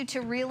allows you to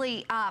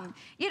really,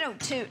 you know,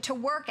 to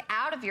work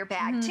out of your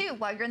bag too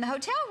while you're in the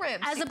hotel room.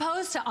 As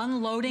opposed to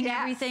unloading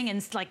everything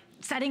and like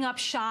setting up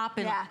shop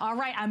and all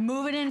right, I'm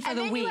moving in for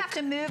the week. And then you have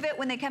to move it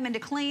when they come in to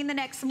clean the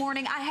next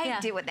morning. I hate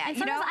doing that. And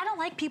sometimes I don't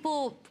like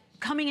people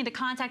coming into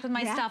contact with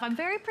my stuff. I'm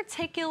very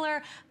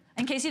particular.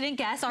 In case you didn't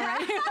guess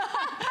already.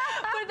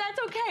 But that's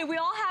okay. We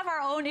all have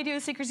our own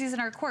idiosyncrasies and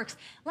our quirks.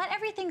 Let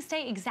everything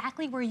stay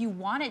exactly where you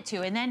want it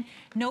to, and then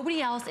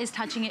nobody else is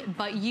touching it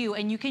but you,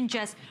 and you can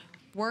just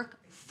work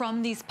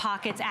from these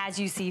pockets as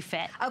you see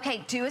fit.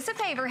 Okay, do us a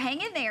favor,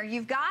 hang in there.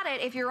 You've got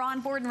it if you're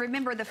on board. And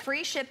remember, the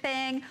free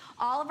shipping,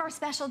 all of our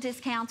special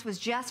discounts was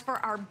just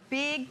for our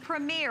big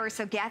premiere.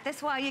 So get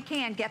this while you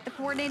can. Get the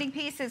coordinating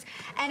pieces.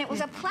 And it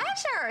was a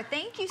pleasure.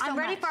 Thank you so much. I'm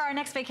ready for our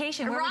next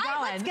vacation. Where are we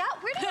going? Let's go.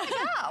 Where do we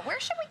go? Where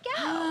should we go?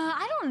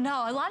 I don't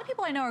know. A lot of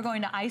people I know are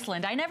going to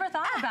Iceland. I never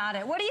thought about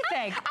it. What do you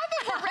think? I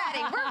think we're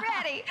ready. We're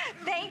ready.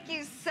 Thank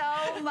you so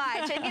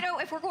much. And you know,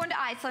 if we're going to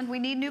Iceland, we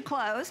need new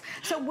clothes.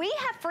 So we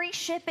have free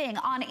shipping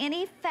on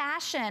any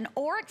fashion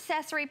or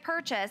accessory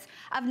purchase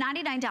of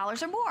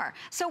 $99 or more.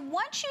 So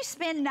once you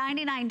spend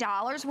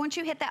 $99, once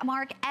you hit that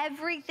mark,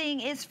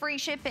 everything is free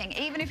shipping.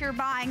 Even if you're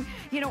buying,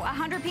 you know,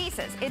 100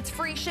 pieces, it's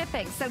free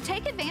shipping. So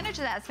take advantage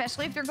of that,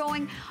 especially if you're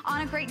going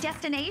on a great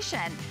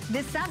destination.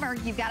 This summer,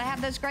 you've got to have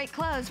those great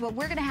clothes. Well,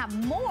 we're going to have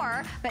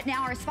more, but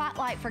now our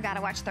spotlight for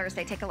Gotta Watch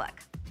Thursday. Take a look.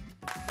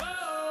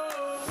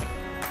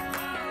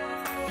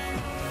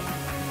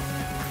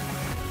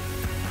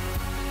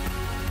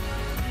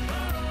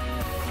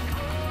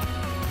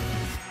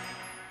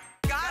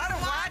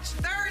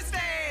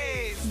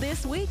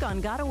 This week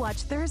on Gotta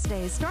Watch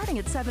Thursdays, starting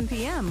at 7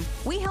 p.m.,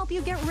 we help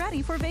you get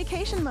ready for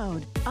vacation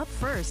mode. Up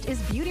first is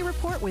Beauty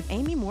Report with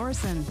Amy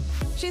Morrison.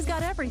 She's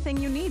got everything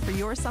you need for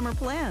your summer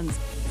plans,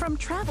 from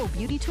travel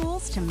beauty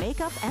tools to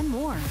makeup and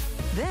more.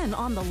 Then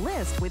on the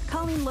list with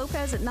Colleen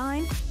Lopez at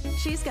 9,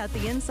 she's got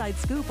the inside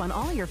scoop on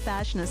all your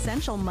fashion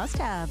essential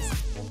must-haves.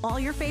 All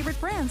your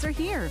favorite brands are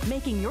here,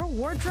 making your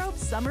wardrobe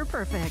summer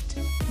perfect.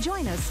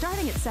 Join us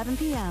starting at 7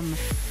 p.m.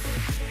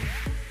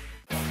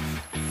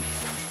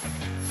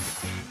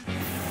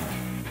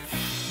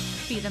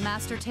 Be the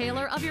master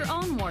tailor of your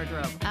own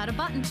wardrobe. Add a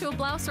button to a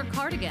blouse or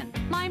cardigan.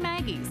 My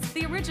Maggie's,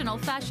 the original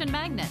fashion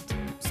magnet.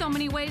 So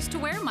many ways to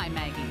wear My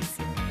Maggie's.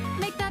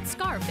 Make that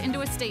scarf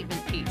into a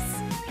statement piece.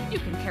 You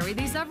can carry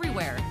these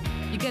everywhere.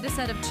 You get a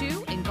set of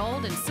 2 in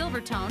gold and silver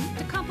tone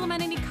to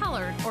complement any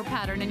color or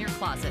pattern in your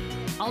closet.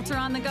 Alter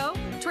on the go,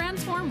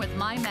 transform with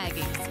My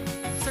Maggie's.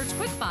 Search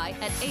Quick Buy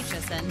at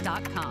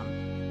hsn.com.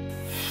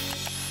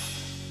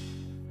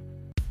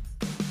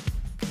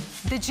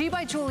 The G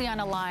by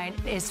Giuliana line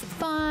is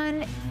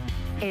fun,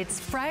 it's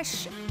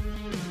fresh,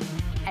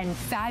 and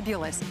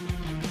fabulous.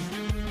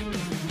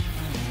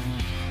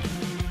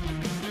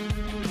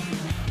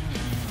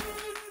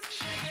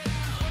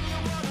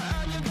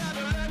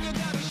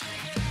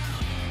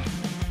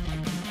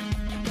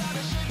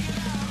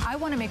 I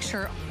want to make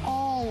sure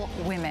all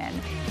women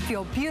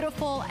feel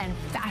beautiful and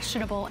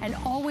fashionable and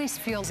always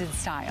feels in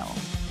style.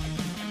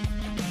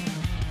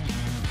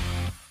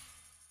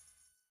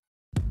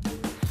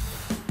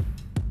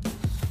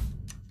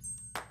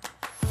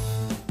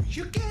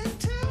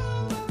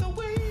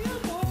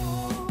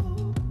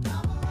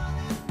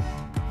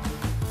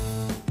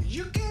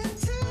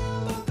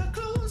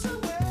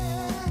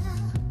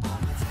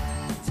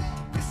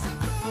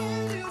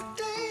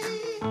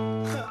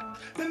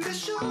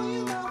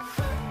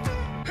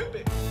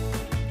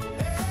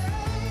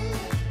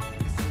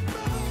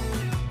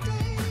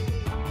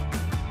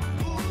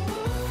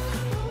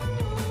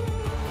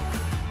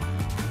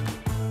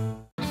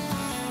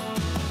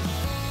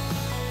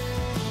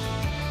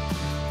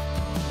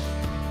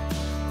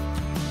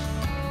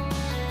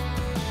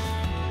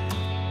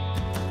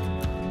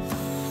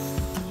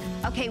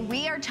 Okay,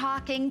 we are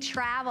talking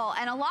travel,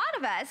 and a lot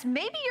of us,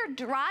 maybe you're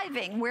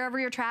driving wherever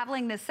you're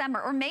traveling this summer,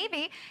 or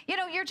maybe, you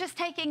know, you're just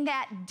taking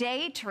that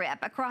day trip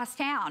across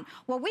town.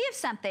 Well, we have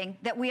something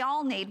that we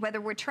all need, whether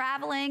we're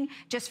traveling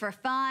just for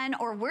fun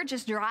or we're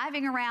just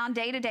driving around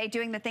day to day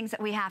doing the things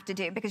that we have to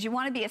do, because you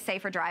want to be a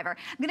safer driver.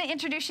 I'm going to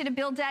introduce you to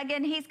Bill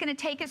Duggan. He's going to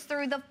take us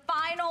through the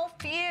final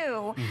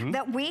few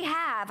that we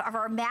have of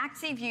our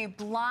MaxiView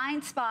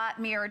blind spot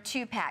mirror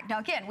 2-pack. Now,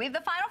 again, we have the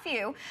final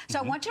few, so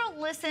I want you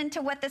to listen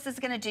to what this is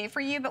going to do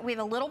for you, but we have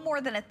a little more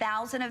than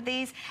 1,000 of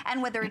these,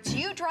 and whether it's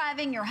you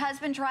driving, your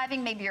husband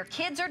driving, maybe your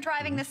kids are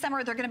driving this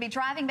summer, they're going to be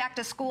driving back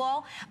to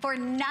school, for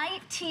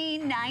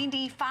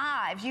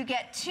 $19.95, you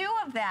get 2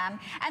 of them,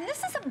 and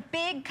this is a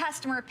big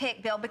customer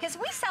pick, Bill, because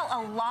we sell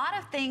a lot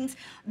of things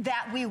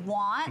that we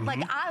want.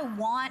 Like, I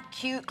want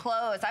cute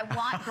clothes, I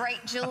want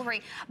great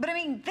jewelry, but I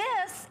mean,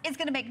 this is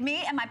going to make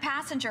me and my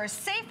passengers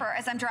safer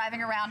as I'm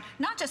driving around,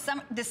 not just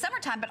this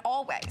summertime, but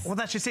always. Well,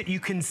 that's just it. You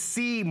can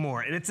see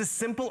more, and it's a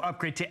simple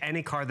upgrade to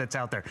any car that's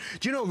out there.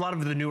 Do you know a lot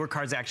of the newer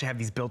cars actually have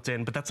these built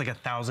in, but that's like a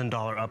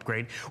 $1,000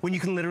 upgrade when you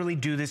can literally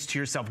do this to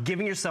yourself,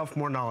 giving yourself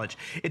more knowledge.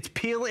 It's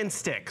peel and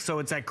stick, so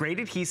it's that great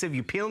adhesive.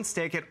 You peel and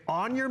stick it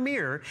on your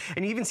mirror,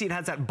 and you even see it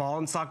has that ball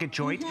and socket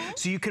joint,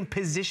 so you can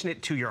position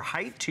it to your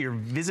height, to your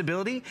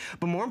visibility.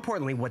 But more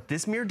importantly, what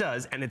this mirror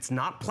does, and it's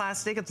not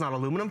plastic, it's not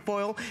aluminum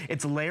foil,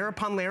 it's layer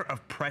upon layer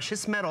of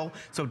precious metal,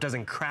 so it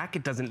doesn't crack,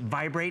 it doesn't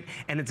vibrate,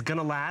 and it's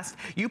gonna last.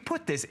 You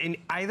put this in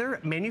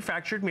either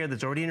manufactured mirror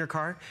that's already in your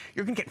car,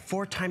 you're gonna get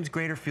 4 times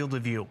greater field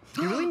of view.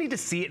 You really need to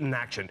see it in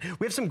action.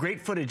 We have some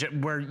great footage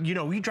where, you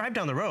know, we drive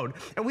down the road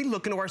and we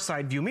look into our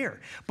side view mirror,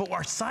 but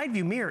our side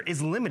view mirror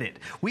is limited.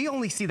 We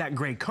only see that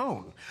gray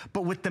cone,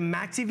 but with the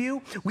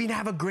MaxiView, we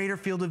have a greater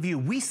field of view.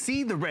 We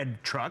see the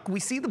red truck, we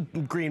see the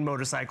green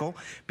motorcycle,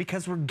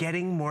 because we're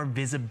getting more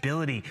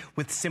visibility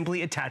with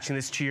simply attaching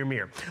this to your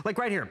mirror. Like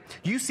right here,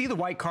 you see the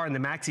white car in the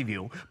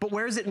MaxiView, but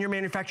where is it in your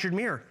manufactured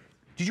mirror?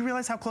 Did you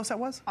realize how close that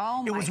was?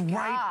 Oh my gosh. It was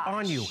right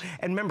on you.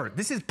 And remember,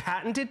 this is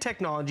patented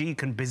technology. You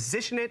can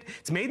position it.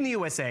 It's made in the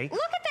USA.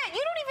 Look at that. You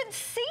don't even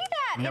see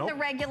that in the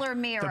regular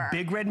mirror. The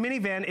big red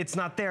minivan, it's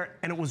not there,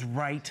 and it was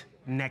right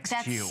next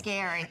to you. That's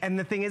scary. And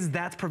the thing is,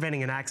 that's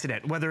preventing an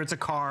accident, whether it's a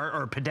car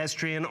or a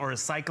pedestrian or a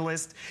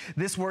cyclist.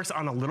 This works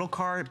on a little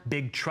car,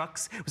 big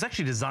trucks. It was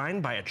actually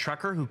designed by a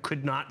trucker who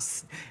could not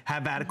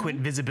have adequate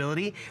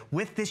visibility.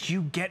 With this,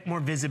 you get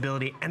more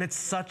visibility, and it's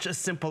such a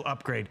simple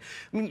upgrade.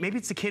 I mean, maybe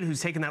it's a kid who's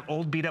taking that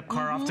old beat-up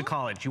car off to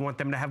college. You want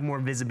them to have more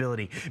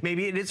visibility.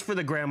 Maybe it is for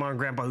the grandma and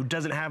grandpa who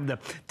doesn't have the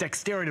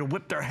dexterity to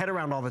whip their head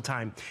around all the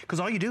time. Because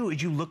all you do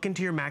is you look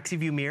into your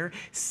MaxiView mirror,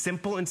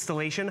 simple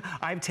installation.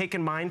 I've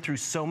taken mine through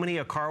so many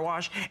a car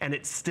wash, and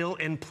it's still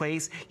in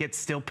place, yet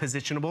still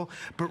positionable.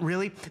 But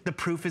really, the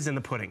proof is in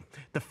the pudding.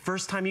 The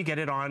first time you get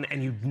it on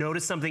and you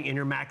notice something in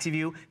your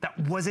MaxiView that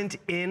wasn't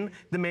in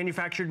the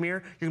manufactured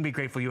mirror, you're gonna be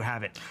grateful you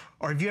have it.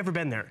 Or have you ever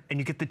been there and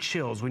you get the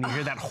chills when you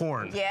hear that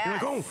horn? Yes. You're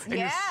like, oh, and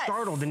you're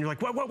startled, and you're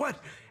like, what?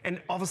 And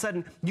all of a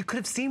sudden, you could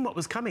have seen what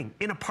was coming.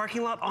 In a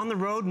parking lot, on the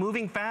road,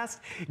 moving fast,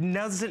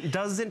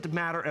 doesn't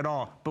matter at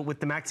all. But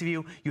with the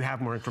MaxiView, you have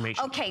more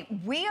information. Okay,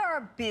 we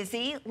are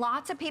busy.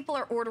 Lots of people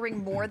are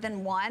ordering more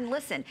than one.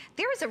 Listen,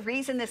 there is a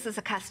reason this is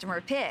a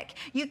customer pick.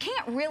 You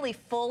can't really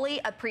fully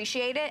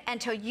appreciate it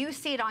until you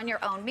see it on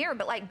your own mirror.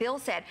 But like Bill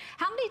said,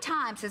 how many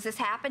times has this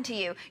happened to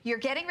you? You're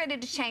getting ready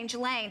to change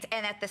lanes,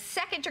 and at the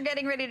second you're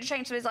getting ready to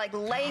change, somebody's like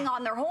laying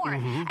on their horn.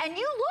 And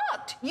you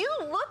looked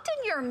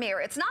in your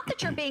mirror. It's not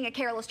that you're being a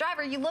careless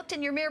driver. You looked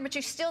in your mirror, but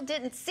you still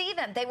didn't see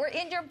them. They were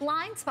in your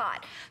blind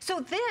spot.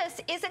 So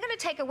this isn't going to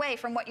take away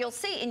from what you'll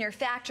see in your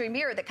factory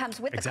mirror that comes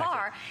with the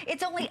car.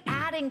 It's only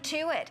adding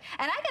to it.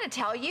 And I got to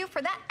tell you,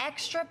 for that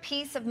extra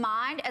peace of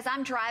mind as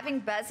I'm driving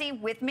Buzzy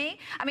with me,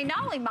 I mean,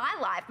 not only my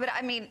life, but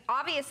I mean,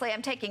 obviously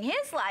I'm taking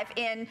his life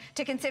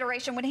into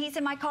consideration when he's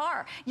in my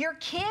car. Your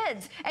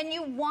kids, and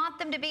you want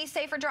them to be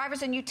safer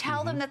drivers, and you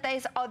tell them that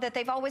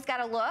they've always got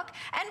to look,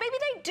 and maybe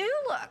they do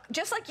look,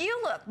 just like you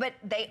look, but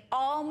they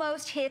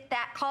almost hit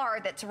that car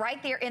that's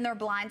right there in their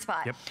blind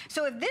spot.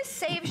 So if this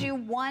saves you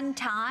one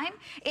time,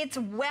 it's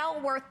well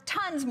worth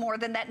tons more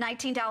than that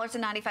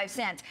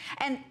 $19.95.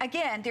 And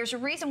again, there's a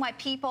reason why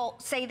people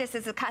say this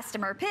is a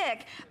customer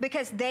pick,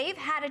 because they've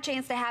had a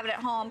chance to have it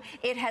at home.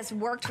 It has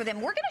worked for them.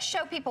 We're going to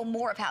show people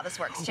more of how this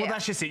works too. Well,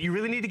 that's just it. You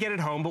really need to get it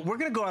home, but we're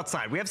going to go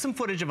outside. We have some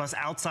footage of us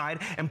outside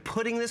and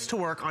putting this to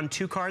work on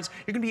 2 cars.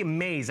 You're going to be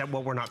amazed at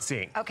what we're not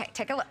seeing. Okay,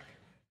 take a look.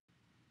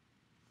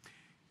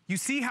 You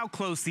see how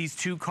close these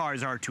 2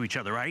 cars are to each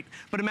other, right?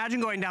 But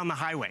imagine going down the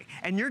highway,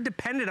 and you're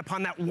dependent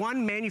upon that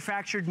one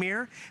manufactured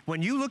mirror.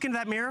 When you look into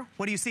that mirror,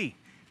 what do you see?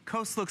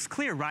 Coast looks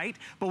clear, right?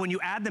 But when you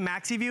add the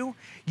MaxiView,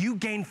 you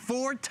gain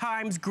 4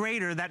 times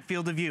greater that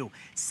field of view.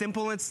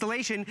 Simple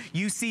installation.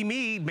 You see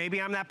me,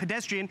 maybe I'm that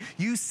pedestrian.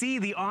 You see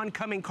the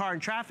oncoming car in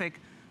traffic.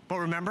 But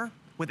remember,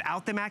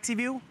 without the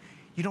MaxiView,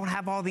 you don't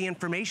have all the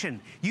information.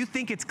 You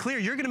think it's clear,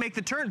 you're gonna make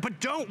the turn, but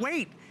don't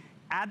wait.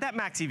 Add that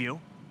MaxiView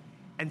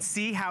and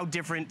see how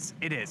different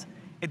it is.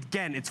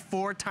 Again, it's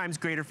 4 times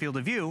greater field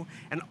of view,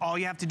 and all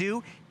you have to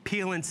do,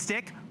 peel and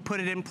stick, put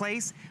it in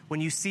place. When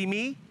you see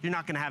me, you're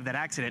not gonna have that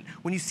accident.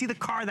 When you see the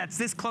car that's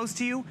this close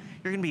to you,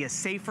 you're gonna be a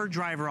safer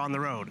driver on the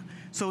road.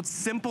 So it's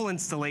simple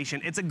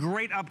installation. It's a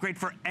great upgrade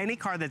for any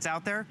car that's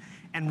out there,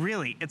 and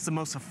really, it's the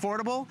most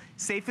affordable,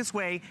 safest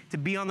way to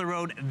be on the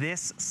road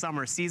this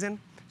summer season.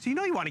 So you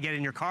know you wanna get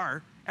in your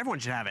car. Everyone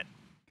should have it.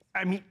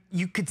 I mean,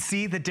 you could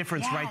see the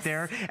difference right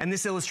there, and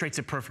this illustrates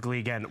it perfectly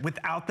again.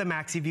 Without the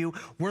Maxi View,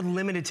 we're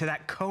limited to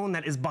that cone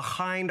that is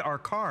behind our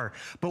car.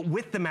 But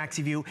with the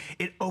Maxi View,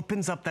 it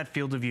opens up that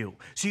field of view.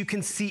 So you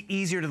can see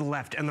easier to the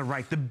left and the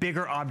right, the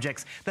bigger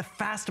objects, the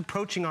fast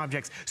approaching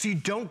objects, so you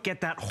don't get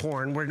that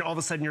horn where all of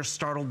a sudden you're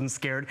startled and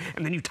scared,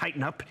 and then you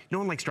tighten up. No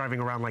one likes driving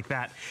around like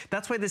that.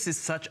 That's why this is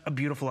such a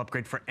beautiful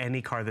upgrade for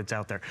any car that's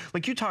out there.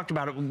 Like you talked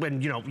about it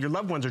when, you know, your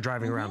loved ones are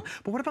driving around.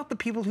 But what about the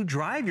people who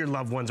drive your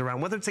loved ones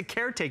around, whether it's a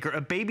caretaker,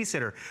 a babysitter?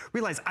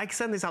 Realize I can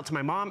send this out to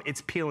my mom.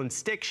 It's peel and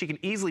stick. She can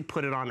easily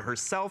put it on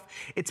herself.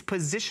 It's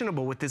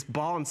positionable with this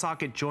ball and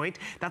socket joint.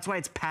 That's why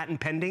it's patent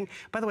pending.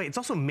 By the way, it's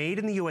also made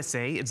in the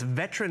USA. It's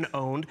veteran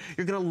owned.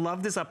 You're gonna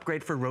love this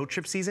upgrade for road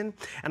trip season.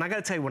 And I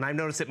gotta tell you, when I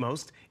notice it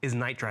most is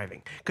night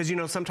driving. Because you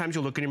know, sometimes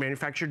you'll look in your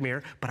manufactured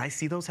mirror, but I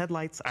see those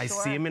headlights. I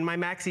see them in my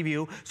Maxi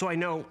View. So I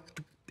know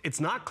it's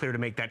not clear to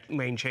make that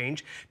lane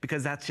change,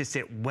 because that's just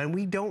it. When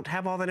we don't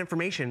have all that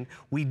information,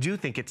 we do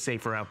think it's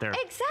safer out there.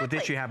 Exactly. With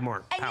this, you have more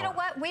And power. you know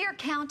what? We are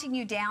counting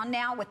you down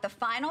now with the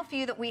final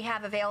few that we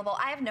have available.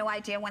 I have no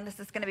idea when this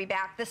is going to be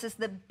back. This is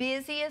the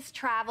busiest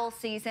travel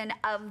season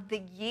of the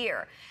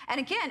year.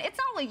 And again, it's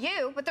not only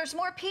you, but there's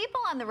more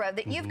people on the road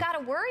that you've got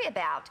to worry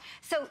about.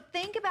 So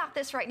think about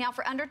this right now.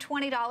 For under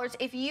 $20,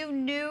 if you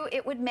knew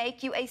it would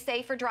make you a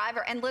safer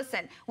driver. And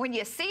listen, when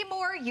you see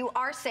more, you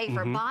are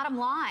safer. Bottom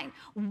line,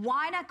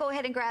 why not go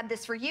ahead and grab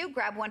this for you?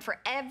 Grab one for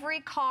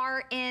every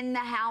car in the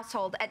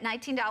household at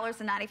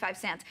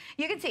 $19.95.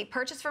 You can see,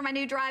 purchased for my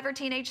new driver,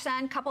 teenage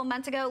son, a couple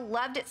months ago,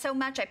 loved it so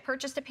much I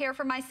purchased a pair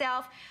for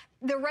myself.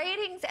 The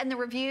ratings and the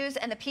reviews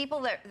and the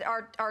people that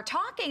are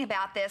talking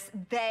about this,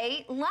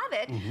 they love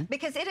it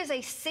because it is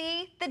a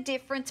see the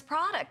difference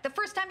product the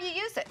first time you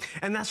use it.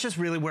 And that's just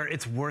really where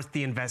it's worth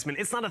the investment.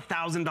 It's not a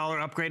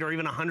 $1,000 upgrade or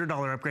even a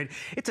 $100 upgrade.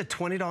 It's a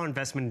 $20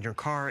 investment in your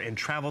car in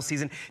travel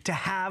season to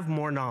have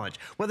more knowledge.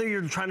 Whether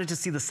you're trying to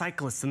just see the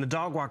cyclists and the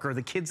dog walker or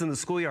the kids in the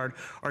schoolyard,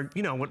 or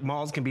you know what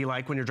malls can be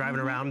like when you're driving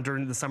around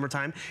during the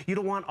summertime, you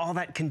don't want all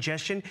that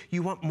congestion.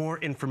 You want more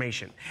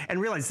information.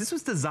 And realize this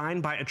was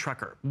designed by a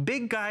trucker.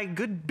 Big guy,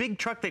 good big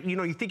truck that, you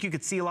know, you think you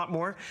could see a lot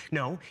more.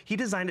 No, he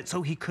designed it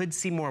so he could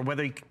see more,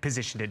 whether he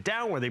positioned it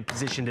down, whether he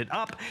positioned it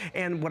up.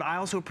 And what I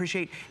also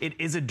appreciate, it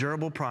is a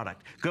durable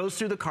product. Goes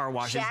through the car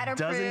washes,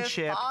 doesn't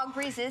chip. Fog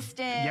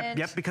resistant.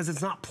 Yep, because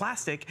it's not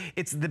plastic.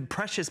 It's the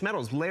precious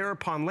metals, layer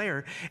upon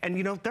layer. And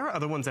you know, there are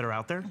other ones that are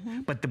out there,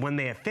 but when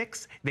they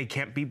affix, they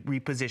can't be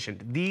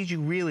repositioned. These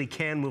you really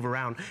can move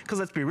around, because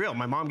let's be real,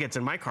 my mom gets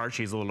in my car,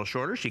 she's a little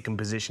shorter, she can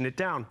position it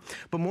down.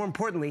 But more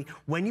importantly,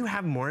 when you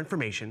have more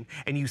information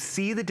and you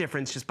see the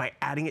difference just by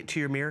adding it to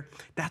your mirror,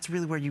 that's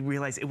really where you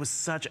realize it was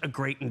such a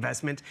great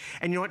investment.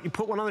 And you know what, you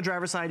put one on the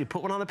driver's side, you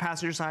put one on the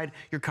passenger side,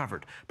 you're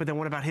covered. But then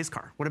what about his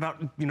car? What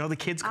about, you know, the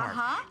kid's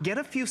car? Get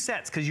a few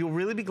sets, because you'll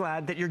really be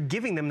glad that you're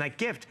giving them that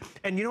gift.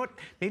 And you know what,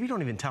 maybe you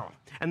don't even tell them.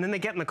 And then they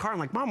get in the car and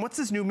like, Mom, what's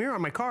this new mirror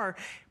on my car?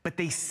 But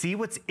they see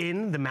what's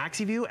in the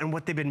Maxi View and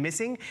what they've been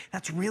missing.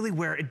 That's really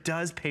where it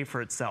does pay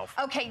for itself.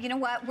 Okay, you know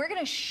what? We're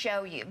gonna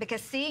show you,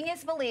 because seeing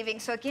is believing.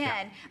 So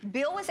again,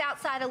 Bill was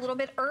outside a little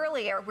bit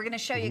earlier. We're gonna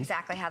show you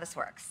exactly how this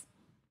works.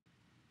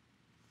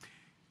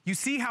 You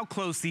see how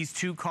close these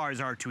two cars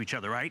are to each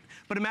other, right?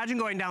 But imagine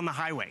going down the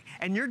highway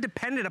and you're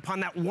dependent upon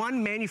that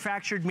one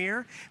manufactured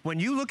mirror. When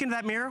you look into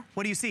that mirror,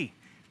 what do you see?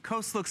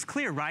 Coast looks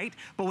clear, right?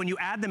 But when you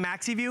add the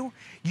Maxi View,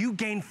 you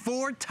gain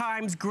 4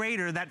 times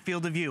greater that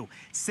field of view.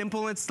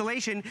 Simple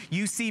installation.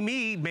 You see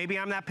me, maybe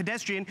I'm that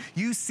pedestrian.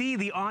 You see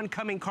the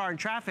oncoming car in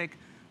traffic.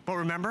 But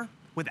remember,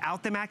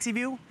 without the Maxi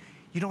View,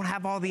 you don't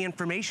have all the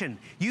information.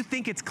 You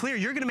think it's clear,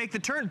 you're gonna make the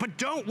turn, but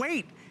don't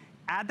wait.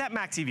 Add that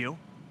Maxi View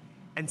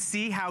and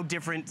see how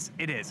different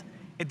it is.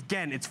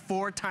 Again, it's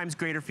 4 times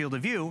greater field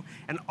of view,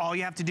 and all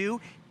you have to do,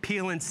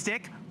 peel and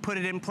stick, put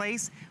it in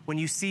place. When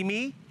you see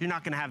me, you're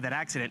not gonna have that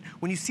accident.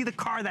 When you see the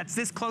car that's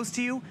this close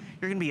to you,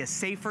 you're gonna be a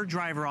safer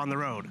driver on the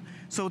road.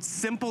 So it's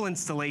simple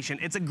installation.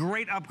 It's a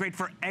great upgrade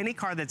for any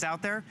car that's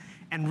out there,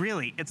 and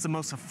really, it's the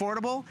most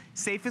affordable,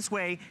 safest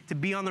way to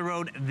be on the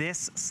road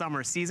this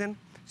summer season.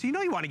 So you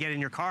know you wanna get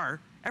in your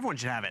car. Everyone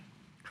should have it.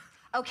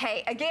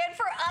 Okay, again,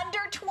 for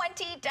under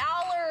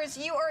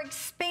 $20, you are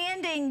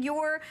expanding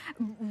your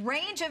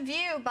range of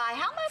view by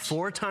how much?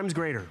 4 times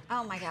greater.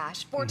 Oh my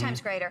gosh, 4 times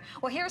greater.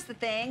 Well, here's the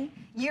thing.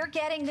 You're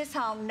getting this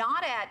home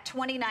not at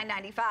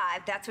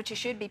 $29.95. That's what you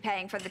should be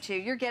paying for the two.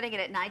 You're getting it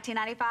at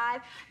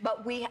 $19.95,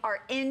 but we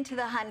are into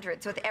the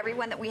hundreds with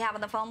everyone that we have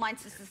on the phone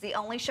lines. This is the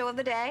only show of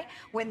the day.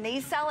 When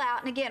these sell out,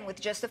 and again, with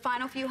just the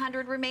final few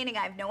hundred remaining,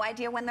 I have no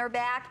idea when they're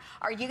back.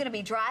 Are you gonna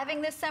be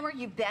driving this summer?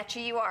 You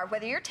betcha you are.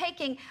 Whether you're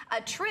taking a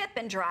trip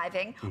and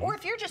driving, or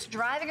if you're just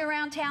driving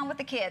around town with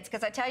the kids,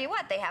 because I tell you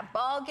what, they have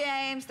ball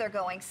games, they're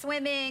going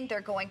swimming,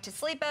 they're going to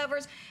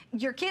sleepovers.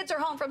 Your kids are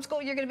home from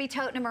school, you're going to be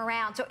toting them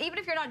around. So even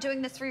if you're not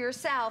doing this for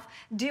yourself,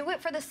 do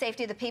it for the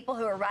safety of the people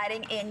who are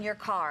riding in your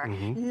car.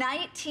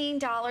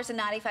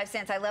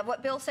 $19.95. I love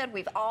what Bill said.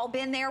 We've all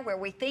been there where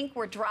we think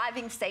we're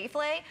driving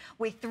safely.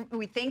 We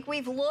think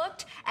we've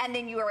looked, and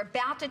then you are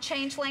about to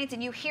change lanes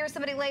and you hear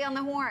somebody lay on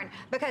the horn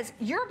because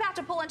you're about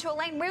to pull into a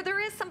lane where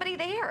there is somebody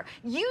there.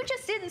 You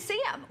just didn't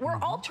see them. We're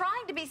all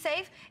trying to be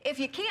safe. If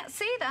you can't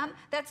see them,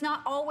 that's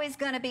not always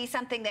going to be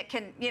something that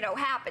can,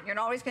 happen. You're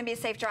not always going to be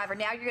a safe driver.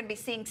 Now you're going to be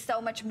seeing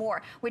so much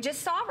more. We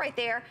just saw right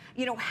there,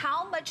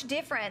 how much of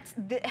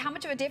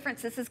a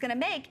difference this is going to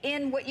make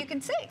in what you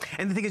can see.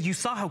 And the thing is, you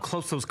saw how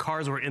close those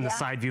cars were in the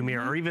side view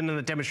mirror, or even in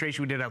the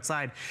demonstration we did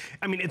outside.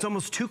 I mean, it's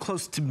almost too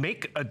close to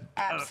make an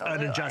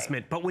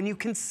adjustment. But when you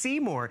can see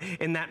more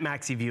in that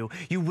maxi view,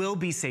 you will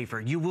be safer.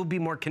 You will be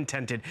more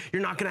contented.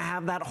 You're not going to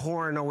have that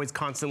horn always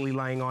constantly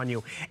lying on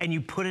you. And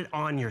you put it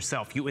on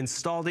yourself. You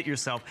installed it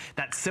yourself.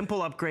 That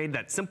simple upgrade,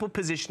 that simple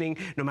positioning,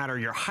 no matter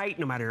your height,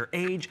 no matter your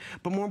age.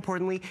 But more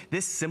importantly,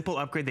 this simple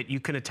upgrade that you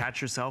can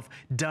attach yourself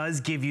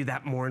does give you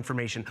that more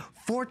information.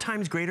 4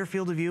 times greater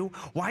field of view.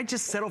 Why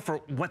just settle for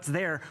what's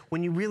there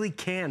when you really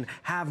can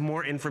have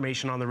more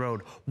information on the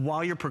road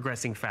while you're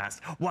progressing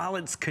fast, while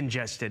it's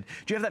congested?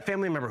 Do you have that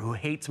family member who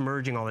hates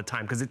merging all the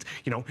time because it's,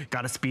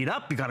 got to speed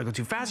up, you got to go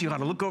too fast, you got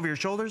to look over your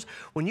shoulders?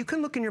 When you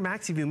can look in your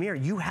maxi view mirror,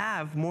 you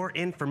have more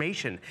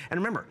information. And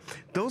remember,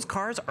 those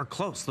cars are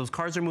close. Those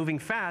cars are moving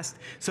fast.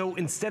 So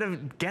instead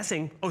of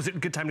guessing, oh, is it a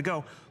good time to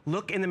go?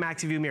 Look in the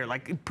maxi view mirror.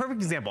 Like,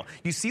 perfect example.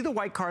 You see the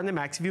white car in the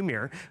maxi view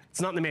mirror. It's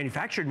not in the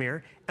manufactured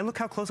mirror. And look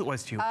how close it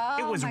was to you. Oh,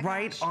 it was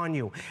right on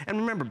you. And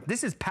remember,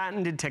 this is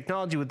patented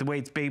technology with the way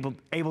it's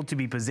able to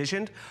be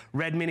positioned.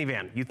 Red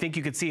minivan. You think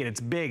you could see it. It's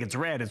big, it's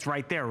red, it's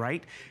right there,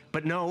 right?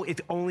 But no,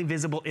 it's only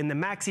visible in the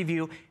maxi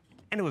view.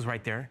 And it was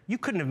right there. You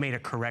couldn't have made a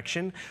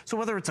correction. So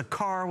whether it's a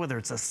car, whether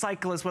it's a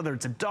cyclist, whether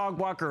it's a dog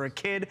walker or a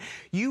kid,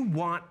 you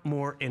want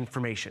more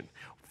information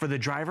for the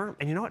driver.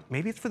 And you know what?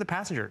 Maybe it's for the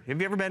passenger. Have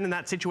you ever been in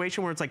that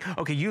situation where it's like,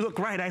 okay, you look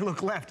right, I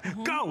look left.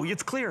 Go,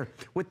 it's clear.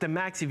 With the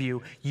maxi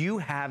view, you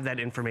have that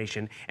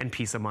information and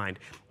peace of mind.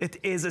 It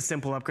is a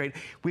simple upgrade.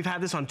 We've had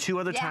this on 2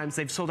 other times.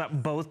 They've sold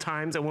out both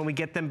times. And when we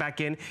get them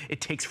back in,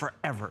 it takes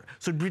forever.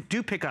 So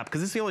do pick up,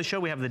 because this is the only show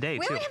we have of the day,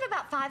 We only have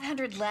about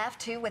 500 left,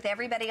 too, with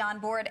everybody on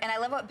board. And I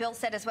love what Bill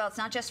said as well. It's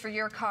not just for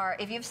your car.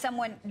 If you have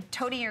someone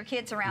toting your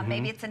kids around,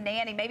 maybe it's a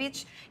nanny, maybe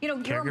it's, your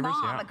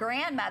mom, a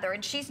grandmother,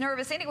 and she's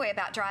nervous anyway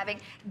about driving.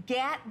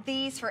 Get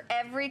these for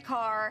every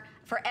car,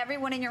 for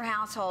everyone in your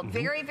household.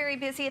 Very, very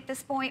busy at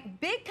this point.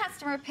 Big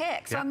customer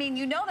pick. So, I mean,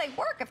 they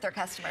work if they're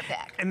customer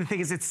pick. And the thing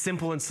is, it's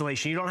simple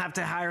installation. You don't have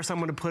to hire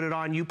someone to put it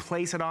on. You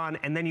place it on,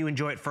 and then you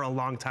enjoy it for a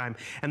long time.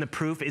 And the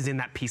proof is in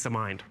that peace of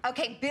mind.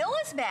 Okay, Bill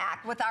is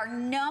back with our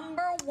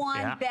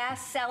 #1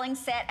 best-selling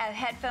set of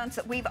headphones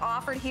that we've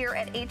offered here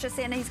at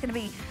HSN. He's going to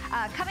be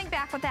coming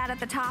back with that at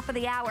the top of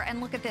the hour.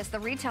 And look at this. The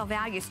retail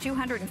value is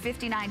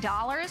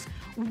 $259.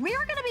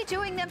 We're going to be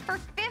doing them for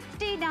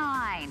 $59.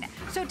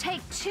 So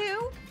take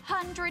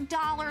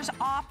 $200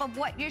 off of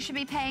what you should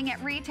be paying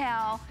at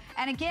retail.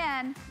 And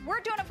again, we're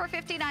doing it for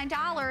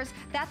 $59.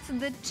 That's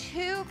the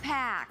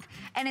 2-pack.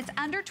 And it's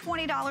under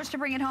 $20 to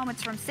bring it home.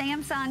 It's from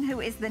Samsung,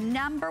 who is the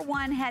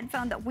 #1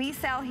 headphone that we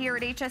sell here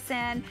at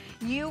HSN.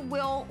 You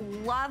will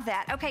love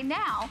that. Okay,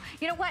 now,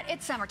 you know what?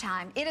 It's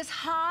summertime. It is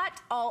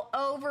hot all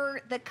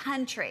over the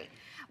country.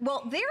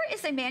 Well, there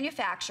is a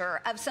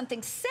manufacturer of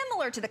something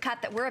similar to the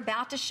cut that we're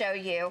about to show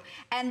you,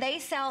 and they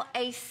sell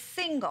a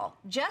single,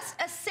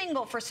 just a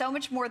single, for so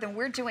much more than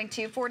we're doing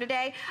for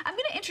today. I'm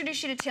going to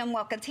introduce you to Tim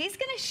Wilkins. He's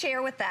going to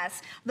share with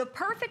us the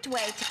perfect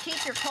way to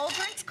keep your cold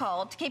drinks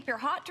cold, to keep your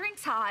hot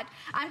drinks hot.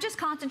 I'm just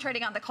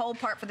concentrating on the cold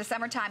part for the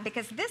summertime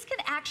because this can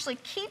actually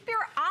keep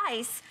your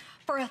ice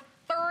for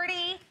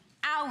 30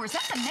 hours.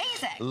 That's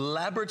amazing.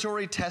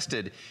 Laboratory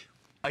tested.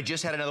 I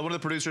just had another one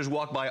of the producers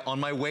walk by on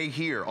my way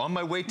here, on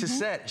my way to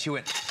set. She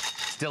went,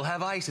 still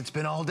have ice, it's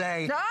been all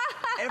day.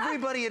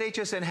 Everybody at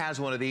HSN has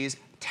one of these.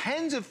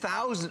 Tens of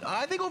thousands,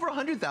 I think over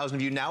 100,000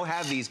 of you now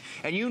have these.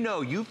 And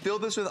you fill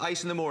this with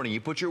ice in the morning, you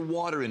put your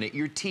water in it,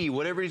 your tea,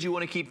 whatever it is you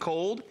want to keep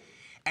cold,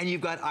 and you've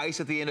got ice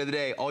at the end of the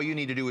day. All you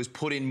need to do is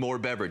put in more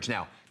beverage.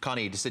 Now,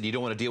 Connie, you just said you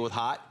don't want to deal with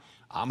hot.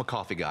 I'm a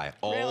coffee guy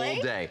all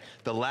day.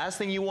 The last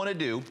thing you want to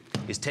do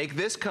is take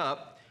this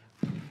cup,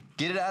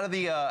 get it out of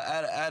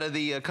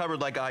the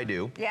cupboard like I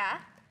do. Yeah.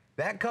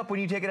 That cup, when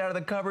you take it out of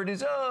the cupboard,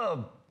 is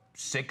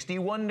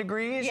 61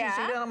 degrees. You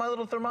see that on my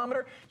little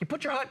thermometer? You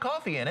put your hot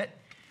coffee in it,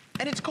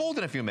 and it's cold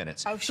in a few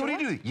minutes. Oh, so what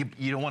do?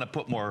 You don't want to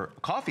put more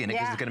coffee in it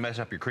because it's going to mess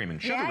up your cream and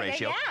sugar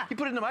ratio. You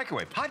put it in the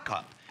microwave, hot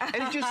cup, and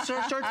it just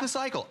starts the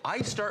cycle.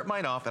 I start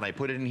mine off, and I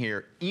put it in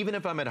here, even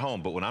if I'm at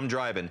home. But when I'm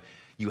driving,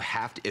 you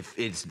have to, if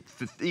it's,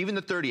 even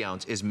the 30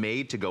 ounce is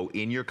made to go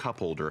in your cup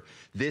holder.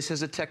 This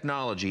has a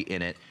technology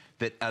in it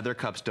that other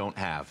cups don't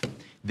have.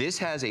 This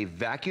has a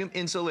vacuum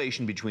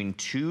insulation between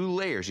 2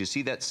 layers. You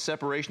see that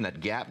separation,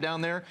 that gap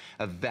down there?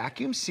 A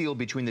vacuum seal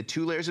between the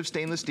 2 layers of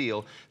stainless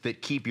steel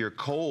that keep your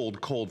cold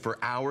for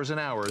hours and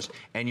hours,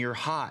 and your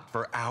hot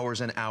for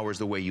hours and hours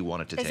the way you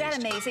want it to taste. Is that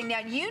amazing? Now,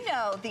 you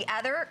know the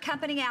other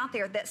company out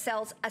there that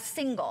sells a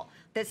single,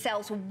 that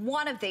sells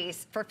one of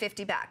these for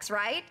 50 bucks,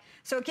 right?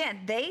 So again,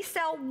 they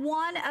sell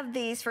one of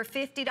these for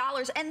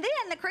 $50. And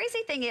then the crazy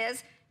thing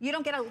is, you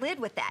don't get a lid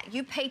with that.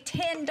 You pay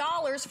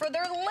 $10 for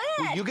their lid.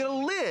 Well, you get a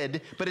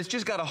lid, but it's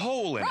just got a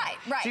hole in it.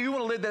 Right. So you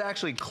want a lid that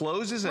actually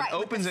closes and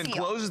opens and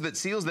closes, that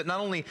seals, that not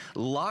only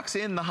locks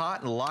in the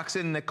hot and locks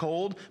in the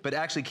cold, but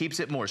actually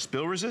keeps it more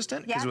spill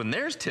resistant. Because when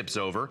theirs tips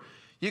over,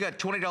 you got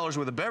 $20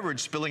 worth of beverage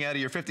spilling out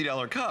of your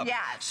 $50 cup. Yeah.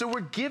 So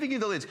we're giving you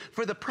the lids.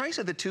 For the price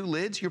of the 2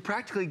 lids, you're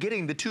practically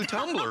getting the 2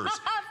 tumblers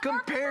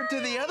compared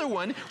to the other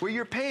one where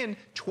you're paying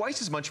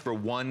twice as much for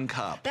 1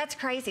 cup. That's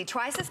crazy.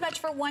 Twice as much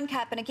for 1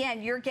 cup. And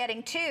again, you're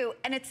getting 2,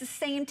 and it's the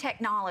same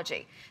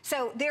technology.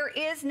 So there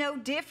is no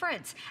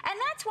difference. And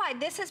that's why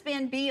this has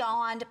been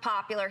beyond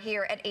popular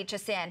here at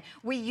HSN.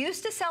 We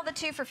used to sell the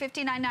 2 for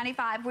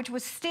 $59.95, which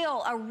was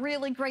still a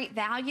really great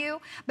value.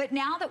 But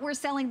now that we're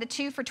selling the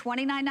 2 for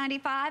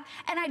 $29.95,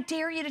 and I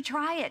dare you to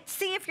try it.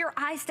 See if your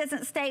ice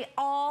doesn't stay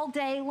all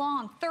day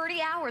long.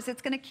 30 hours,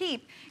 it's gonna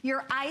keep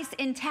your ice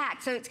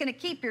intact. So it's gonna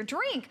keep your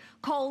drink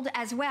cold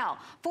as well.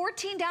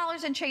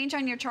 $14 and change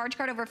on your charge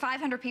card. Over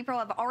 500 people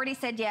have already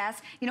said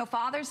yes. You know,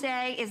 Father's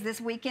Day is this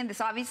weekend. This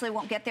obviously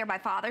won't get there by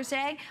Father's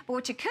Day, but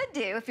what you could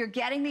do, if you're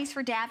getting these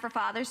for Dad for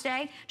Father's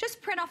Day,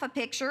 just print off a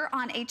picture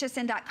on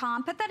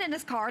hsn.com, put that in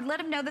his card, let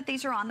him know that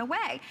these are on the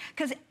way,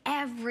 because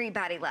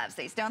everybody loves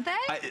these, don't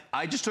they?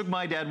 I just took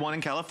my dad one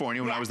in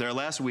California when I was there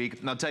last week.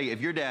 And I'll tell you, if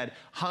your dad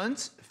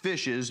hunts,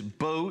 fishes,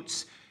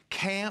 boats,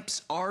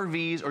 camps,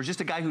 RVs, or just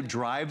a guy who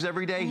drives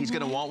every day, he's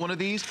gonna want one of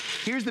these.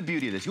 Here's the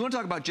beauty of this. You wanna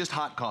talk about just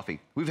hot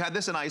coffee. We've had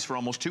this in ice for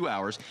almost 2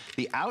 hours.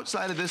 The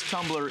outside of this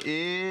tumbler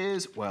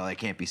is, well, it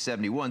can't be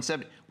 71,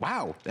 70.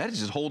 Wow, that is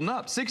just holding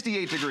up.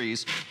 68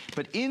 degrees.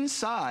 But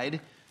inside,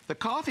 the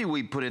coffee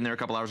we put in there a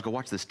couple hours ago,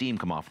 watch the steam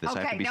come off this. I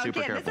have to be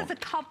super careful. This is a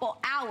couple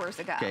hours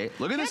ago. Okay,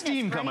 look at the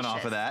steam coming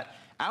off of that.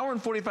 Hour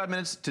and 45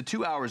 minutes to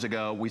 2 hours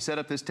ago, we set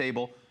up this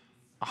table.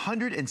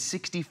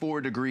 164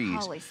 degrees.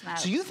 Holy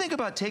smokes. So you think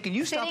about taking,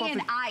 Sitting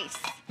in ice.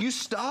 You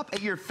stop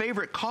at your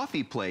favorite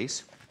coffee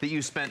place that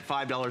you spent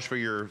 $5 for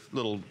your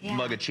little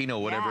mugachino,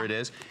 whatever it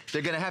is.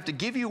 They're gonna have to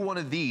give you one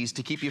of these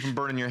to keep you from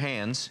burning your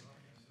hands.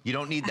 You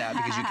don't need that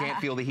because you can't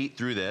feel the heat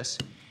through this.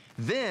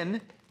 Then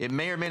it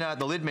may or may not,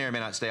 the lid may or may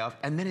not stay off,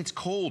 and then it's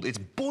cold. It's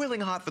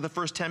boiling hot for the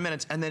first 10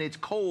 minutes, and then it's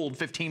cold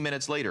 15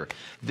 minutes later.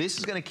 This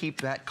is gonna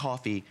keep that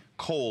coffee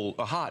cold,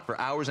 hot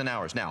for hours and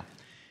hours. Now,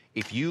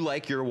 if you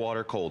like your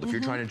water cold, if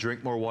you're trying to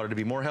drink more water to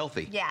be more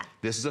healthy,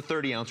 this is a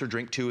 30-ouncer,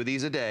 drink 2 of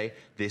these a day.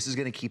 This is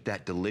gonna keep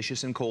that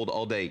delicious and cold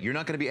all day. You're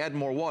not gonna be adding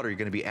more water, you're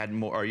gonna be adding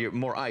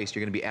more ice,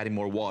 you're gonna be adding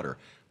more water.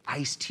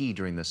 Iced tea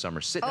during the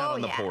summer, sitting out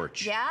on the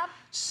porch.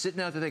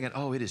 Sitting out there thinking,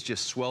 oh, it is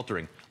just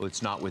sweltering. Well,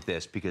 it's not with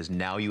this, because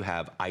now you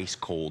have ice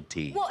cold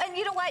tea. Well, and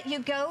you know what? You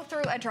go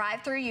through a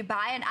drive-through, you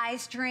buy an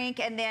iced drink,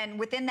 and then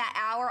within that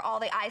hour,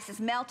 all the ice is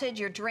melted,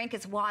 your drink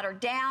is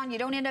watered down, you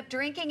don't end up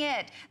drinking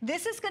it.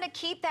 This is gonna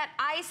keep that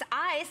ice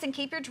and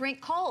keep your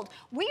drink cold.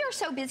 We are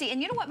so busy,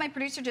 and you know what my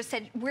producer just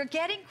said? We're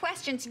getting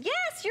questions.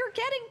 Yes, you're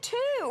getting 2.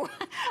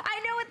 I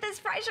know at this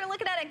price, you're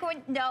looking at it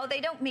going, no,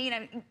 they don't mean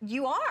it.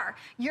 You are.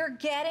 You're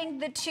getting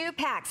the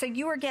 2-pack. So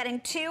you are getting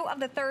 2 of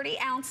the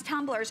 30-ounce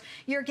tumblers.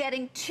 You're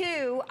getting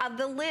 2 of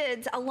the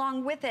lids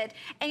along with it,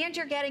 and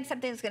you're getting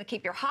something that's going to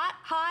keep your hot,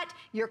 hot,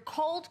 your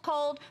cold,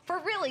 cold, for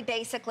really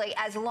basically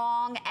as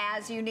long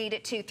as you need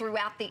it to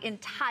throughout the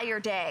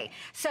entire day.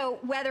 So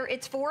whether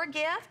it's for a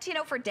gift, you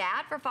know, for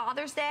Dad, for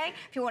Father's Day,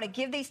 if you want to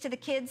give these to the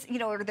kids, you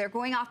know, or they're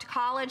going off to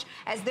college,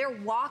 as they're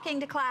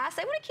walking to class,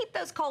 they want to keep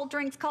those cold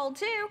drinks cold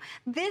too.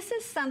 This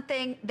is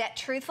something that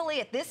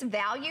truthfully, at this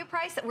value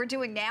price that we're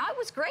doing now, it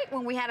was great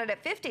when we had it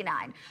at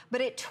 $59,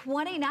 but at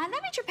 $29, that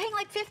means you're paying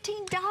like $15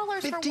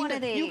 for one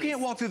of these. You can't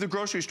walk through the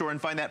grocery store and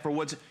find that for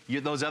what's,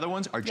 those other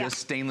ones are just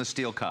stainless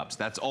steel cups.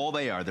 That's all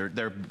they are.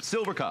 They're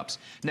silver cups.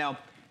 Now,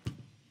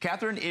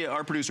 Catherine,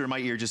 our producer in my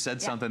ear, just said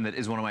something that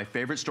is one of my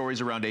favorite stories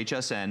around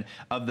HSN,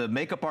 of the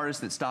makeup artist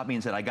that stopped me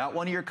and said, I got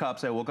one of your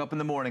cups, I woke up in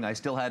the morning, I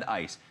still had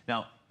ice.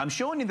 Now, I'm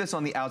showing you this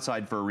on the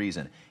outside for a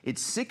reason.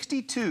 It's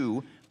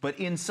 62, but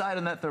inside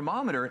on that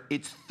thermometer,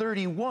 it's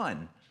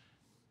 31.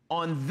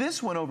 On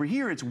this one over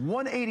here, it's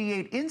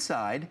 188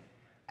 inside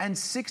and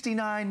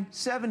 69,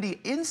 70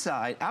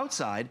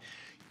 outside.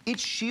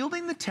 It's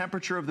shielding the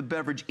temperature of the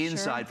beverage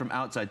inside from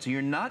outside. So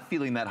you're not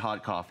feeling that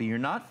hot coffee, you're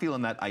not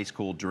feeling that ice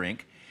cold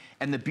drink.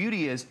 And the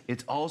beauty is,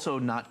 it's also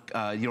not,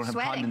 you don't have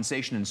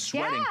condensation and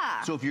sweating.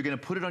 So if you're gonna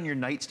put it on your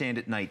nightstand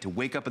at night to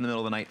wake up in the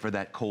middle of the night for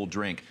that cold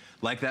drink,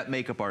 like that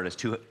makeup artist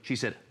who, she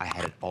said, I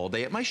had it all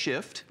day at my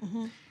shift,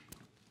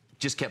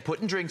 just kept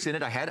putting drinks in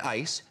it, I had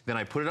ice, then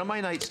I put it on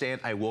my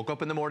nightstand, I woke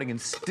up in the morning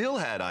and still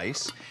had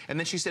ice, and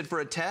then she said for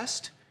a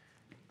test,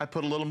 I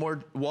put a little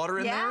more water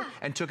in Yeah. there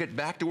and took it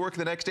back to work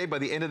the next day. By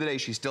the end of the day,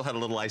 she still had a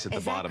little ice at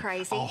the bottom. Is that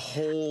crazy? A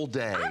whole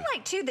day. I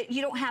like, too, that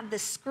you don't have the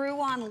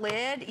screw-on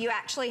lid. You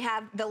actually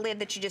have the lid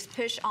that you just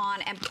push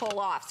on and pull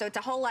off. So it's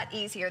a whole lot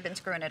easier than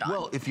screwing it on.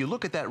 Well, if you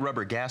look at that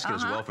rubber gasket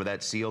as well for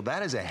that seal,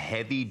 that is a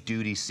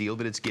heavy-duty seal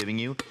that it's giving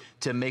you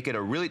to make it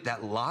a really,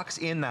 that locks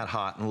in that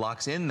hot and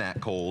locks in that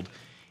cold.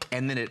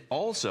 And then it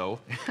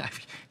also,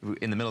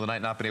 in the middle of the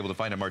night, not been able to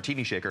find a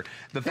martini shaker,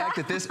 the fact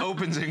that this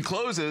opens and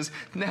closes,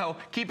 now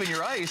keeping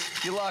your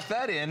ice, you lock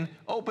that in,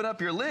 open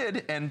up your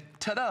lid, and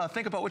ta-da,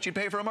 think about what you'd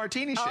pay for a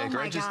martini shaker. Oh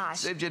my It just gosh.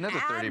 saved you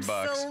another 30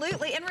 bucks.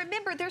 Absolutely. And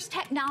remember, there's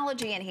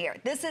technology in here.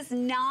 This is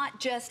not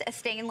just a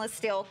stainless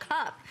steel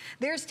cup.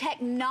 There's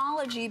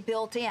technology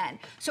built in.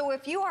 So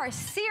if you are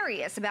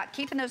serious about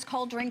keeping those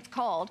cold drinks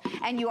cold,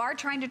 and you are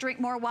trying to drink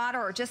more water,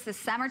 or just the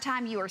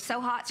summertime, you are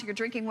so hot, so you're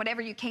drinking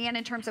whatever you can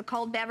in terms of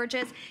cold beverages,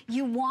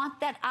 you want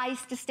that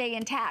ice to stay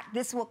intact.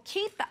 This will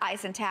keep the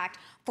ice intact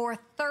for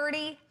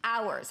 30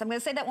 hours. I'm gonna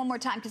say that one more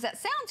time because that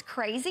sounds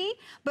crazy,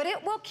 but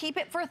it will keep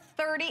it for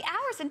 30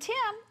 hours. And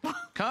Tim.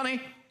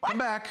 Connie, come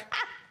back.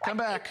 Come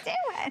back. What are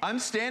you doing? I'm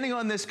standing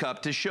on this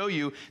cup to show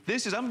you,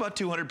 I'm about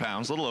 200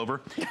 pounds, a little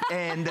over,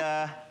 and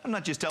I'm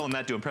not just telling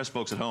that to impress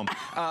folks at home.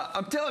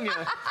 I'm telling you,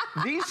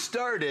 these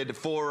started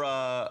for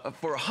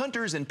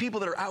hunters and people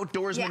that are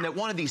outdoorsmen that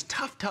wanted these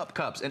tough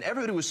cups, and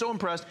everybody was so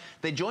impressed,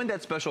 they joined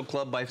that special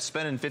club by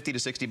spending 50 to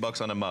 60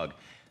 bucks on a mug.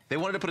 They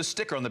wanted to put a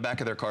sticker on the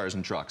back of their cars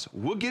and trucks.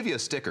 We'll give you a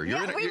sticker.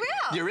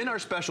 You're in our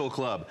special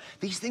club.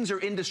 These things are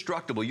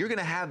indestructible. You're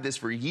gonna have this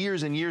for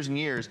years and years and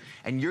years,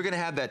 and you're gonna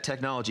have that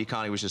technology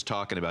Connie was just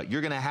talking about.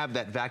 You're gonna have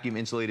that vacuum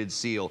insulated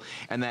seal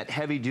and that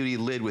heavy duty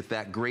lid with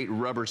that great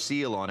rubber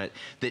seal on it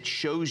that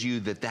shows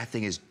you that that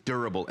thing is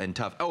durable and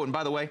tough. Oh, and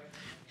by the way,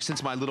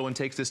 since my little one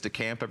takes this to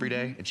camp every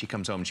day, and she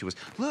comes home and she goes,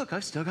 look,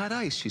 I've still got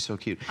ice. She's so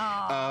cute.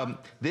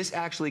 This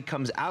actually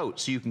comes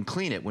out so you can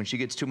clean it when she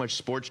gets too much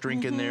sports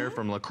drink in there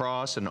from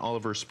lacrosse and all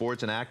of her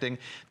sports and acting.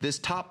 This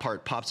top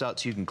part pops out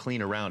so you can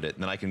clean around it,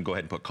 and then I can go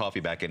ahead and put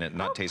coffee back in it and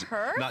not taste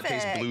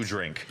blue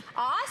drink.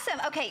 Awesome.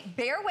 Okay,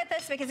 bear with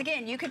us because,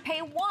 again, you could pay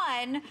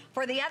one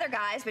for the other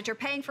guys, but you're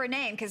paying for a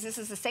name because this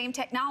is the same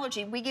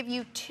technology. We give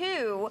you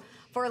two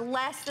for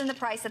less than the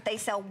price that they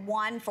sell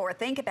one for.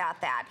 Think about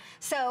that.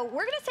 So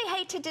we're going to say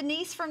hey to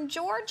Denise from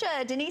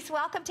Georgia. Denise,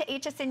 welcome to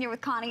HSN. You're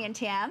with Connie and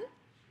Tim.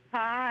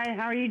 Hi,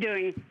 how are you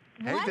doing?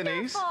 Hey, Wonderful.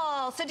 Denise.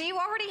 So do you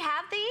already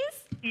have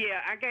these?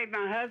 Yeah, I gave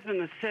my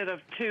husband a set of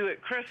 2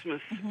 at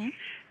Christmas,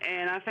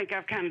 and I think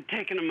I've kind of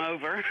taken them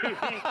over.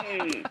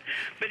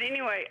 But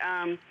anyway,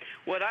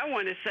 what I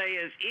want to say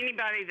is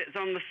anybody that's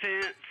on the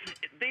fence,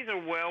 these are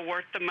well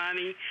worth the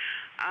money.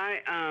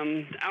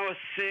 I was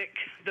sick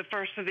the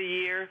first of the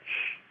year,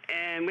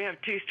 and we have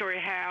a 2-story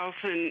house,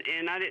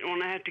 and I didn't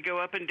want to have to go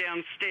up and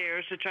down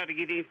stairs to try to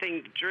get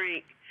anything to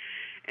drink.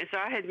 And so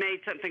I had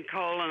made something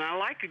cold, and I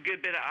like a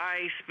good bit of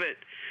ice, but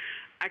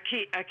I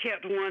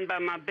kept one by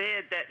my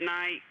bed that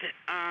night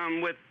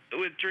with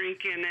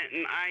drink in it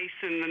and ice,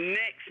 and the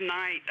next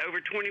night,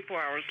 over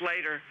 24 hours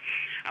later,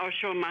 I was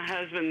showing my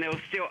husband there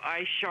was still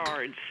ice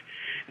shards.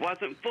 It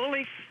wasn't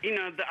fully, you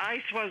know, the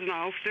ice wasn't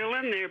all still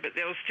in there, but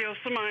there was still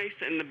some ice,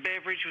 and the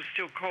beverage was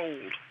still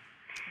cold.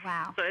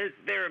 Wow. So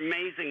they're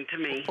amazing to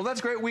me. Well,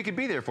 that's great. We could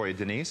be there for you,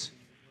 Denise.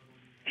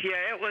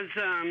 Yeah, it was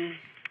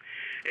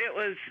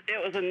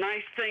a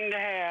nice thing to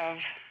have.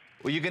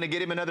 Were you going to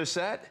get him another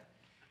set?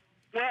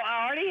 Well,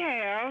 I already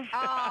have.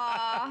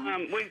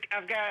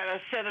 I've got a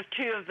set of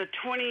 2 of the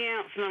 20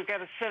 ounce, and I've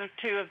got a set of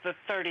 2 of the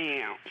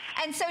 30 ounce.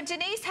 And so,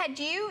 Denise, had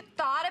you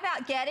thought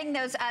about getting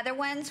those other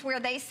ones where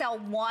they sell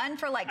one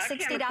for like $60? I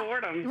can't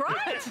afford them.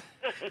 Right.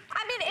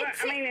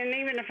 I mean, and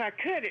even if I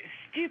could, it's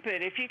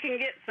stupid. If you can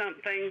get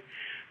something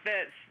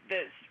that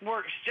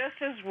works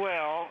just as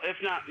well, if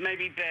not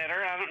maybe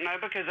better, I don't know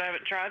because I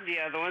haven't tried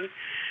the other one.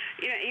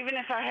 You know, even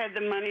if I had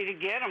the money to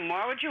get them,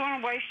 why would you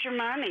want to waste your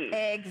money?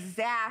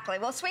 Exactly.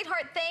 Well,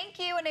 sweetheart, thank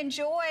you and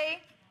enjoy.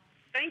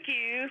 Thank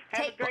you.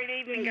 Have a great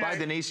evening, guys. Bye,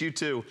 Denise. You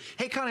too.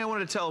 Hey, Connie, I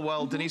wanted to tell,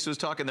 while Denise was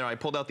talking there, I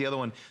pulled out the other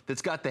one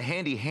that's got the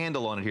handy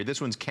handle on it here. This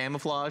one's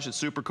camouflage. It's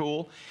super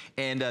cool.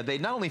 And they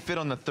not only fit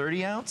on the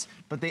 30 ounce,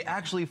 but they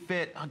actually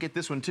fit, I'll get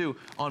this one too,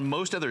 on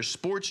most other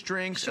sports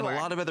drinks and a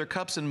lot of other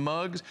cups and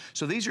mugs.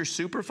 So these are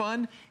super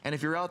fun. And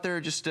if you're out there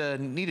just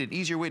need an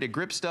easier way to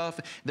grip stuff,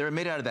 they're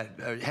made out of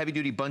that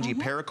heavy-duty bungee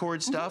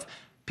paracord stuff.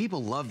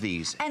 People love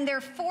these. And they're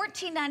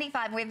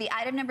 $14.95. We have the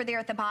item number there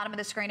at the bottom of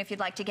the screen if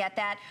you'd like to get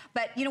that.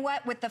 But you know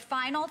what? With the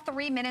final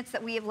 3 minutes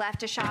that we have left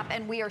to shop,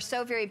 and we are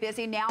so very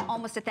busy now,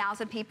 almost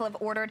 1,000 people have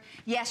ordered.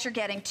 Yes, you're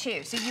getting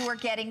 2. So you are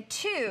getting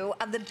 2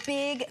 of the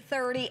big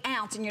 30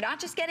 ounce. And you're not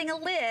just getting a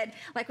lid.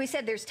 Like we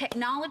said, there's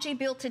technology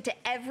built into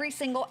every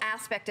single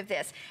aspect of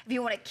this. If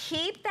you want to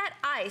keep that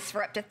ice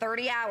for up to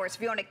 30 hours,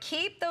 if you want to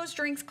keep those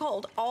drinks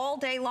cold all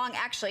day long,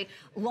 actually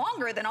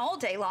longer than all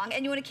day long,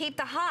 and you want to keep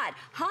the hot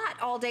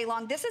all day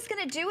long, this is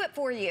gonna do it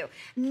for you.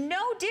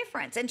 No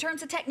difference in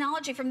terms of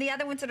technology from the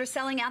other ones that are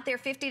selling out there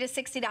 $50 to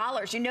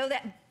 $60. You know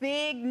that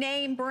big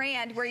name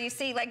brand where you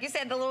see, like you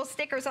said, the little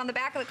stickers on the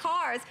back of the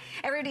cars.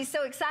 Everybody's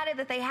so excited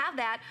that they have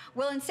that.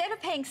 Well, instead of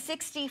paying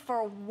 $60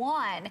 for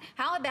one,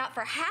 how about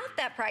for half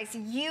that price,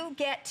 you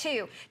get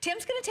two.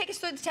 Tim's gonna take us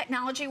through the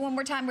technology one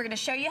more time. We're gonna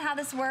show you how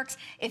this works.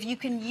 If you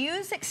can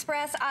use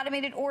express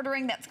automated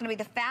ordering, that's gonna be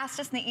the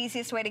fastest and the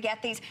easiest way to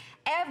get these.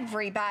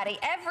 Everybody,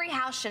 every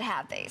house should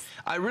have these.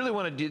 I really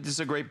want to do, this is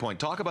a great point.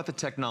 Talk about the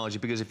technology,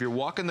 because if you're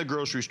walking the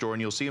grocery store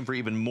and you'll see them for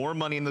even more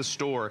money in the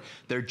store,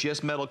 they're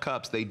just metal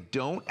cups. They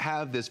don't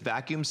have this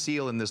vacuum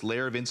seal and this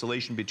layer of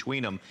insulation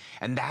between them.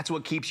 And that's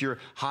what keeps your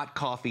hot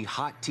coffee,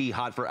 hot tea,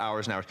 hot for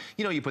hours and hours.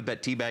 You know, you put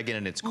that tea bag in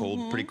and it's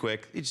cold pretty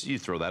quick. You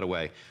throw that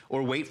away.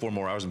 Or wait 4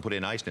 more hours and put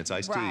in ice and it's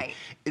iced tea.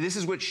 This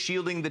is what's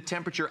shielding the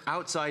temperature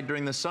outside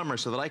during the summer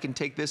so that I can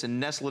take this and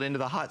nestle it into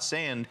the hot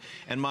sand,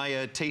 and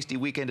my tasty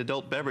weekend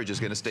adult beverage is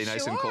going to stay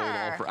nice and cold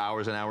all for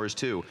hours and hours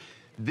too.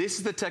 This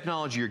is the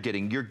technology you're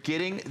getting. You're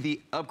getting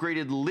the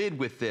upgraded lid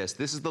with this.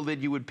 This is the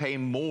lid you would pay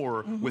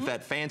more with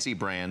that fancy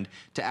brand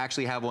to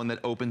actually have one that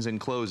opens and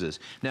closes.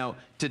 Now,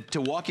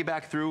 to walk you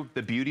back through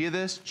the beauty of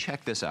this,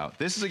 check this out.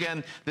 This is,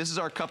 again, this is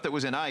our cup that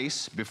was in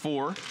ice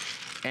before.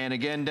 And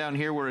again, down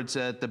here where it's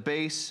at the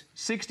base,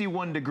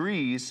 61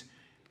 degrees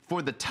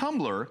for the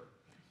tumbler.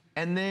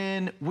 And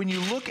then when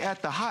you look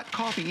at the hot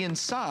coffee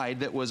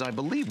inside, that was, I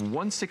believe,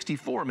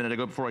 164 a minute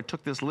ago before I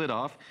took this lid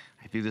off.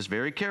 I do this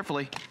very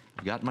carefully.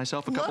 I've gotten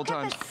myself a couple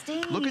times.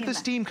 Look at the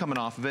steam coming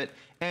off of it.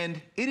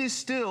 And it is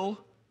still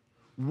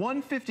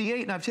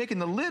 158, and I've taken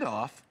the lid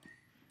off.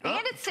 And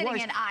it's sitting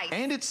in ice.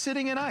 And it's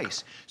sitting in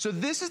ice. So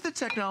this is the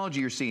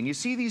technology you're seeing. You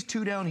see these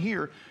two down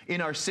here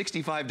in our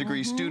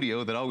 65-degree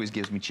studio that always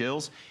gives me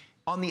chills.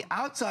 On the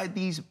outside,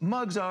 these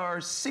mugs are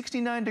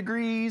 69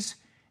 degrees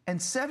and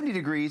 70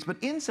 degrees, but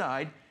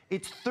inside,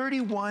 it's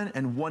 31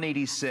 and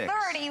 186.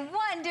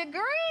 31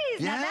 degrees.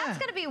 Yeah. Now that's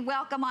gonna be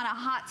welcome on a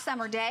hot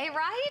summer day,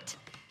 right?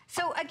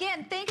 So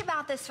again, think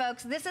about this,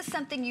 folks. This is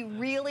something you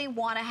really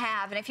want to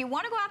have. And if you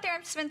want to go out there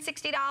and spend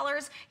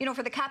 $60, you know,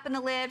 for the cup and the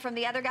lid from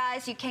the other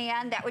guys, you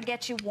can. That would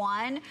get you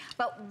one.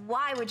 But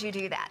why would you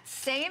do that?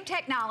 Same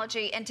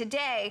technology. And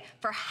today,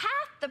 for half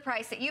the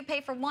price that you pay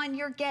for one,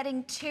 you're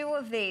getting two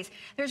of these.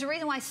 There's a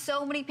reason why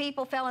so many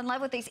people fell in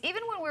love with these.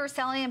 Even when we were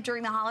selling them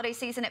during the holiday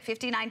season at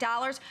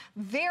 $59,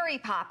 very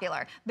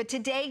popular. But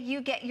today, you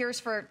get yours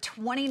for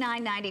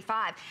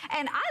 $29.95.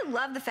 And I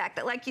love the fact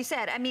that, like you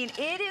said, I mean,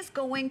 it is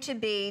going to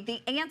be the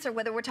answer,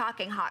 whether we're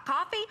talking hot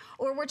coffee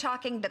or we're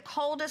talking the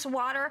coldest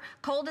water,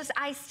 coldest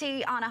iced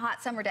tea on a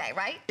hot summer day,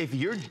 right? If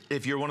you're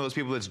one of those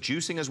people that's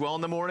juicing as well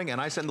in the morning,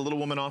 and I send the little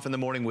woman off in the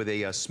morning with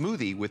a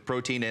smoothie with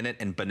protein in it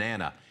and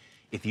banana.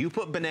 If you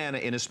put banana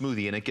in a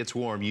smoothie and it gets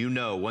warm, you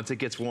know once it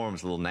gets warm,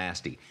 it's a little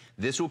nasty.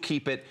 This will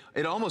keep it,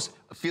 it almost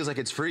feels like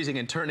it's freezing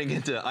and turning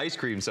into ice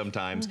cream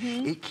sometimes.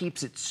 It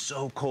keeps it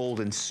so cold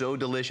and so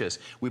delicious.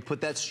 We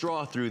put that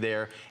straw through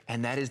there,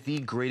 and that is the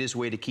greatest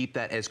way to keep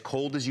that as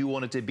cold as you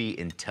want it to be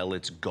until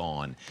it's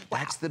gone.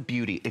 That's the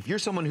beauty. If you're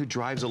someone who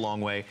drives a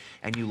long way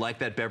and you like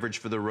that beverage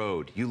for the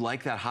road, you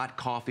like that hot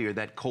coffee or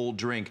that cold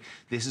drink,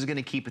 this is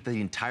gonna keep it the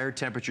entire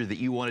temperature that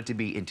you want it to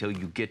be until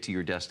you get to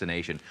your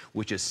destination,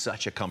 which is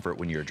such a comfort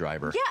when you're a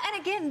driver. Yeah, and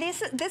again,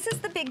 this is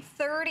the big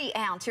 30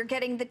 ounce. You're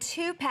getting the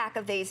 2-pack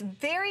of these.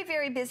 Very,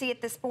 very busy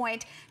at this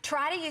point.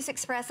 Try to use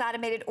express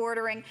automated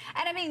ordering.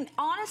 And I mean,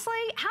 honestly,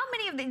 how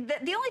many of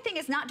the only thing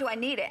is not do I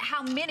need it,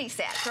 how many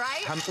sets,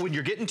 right? When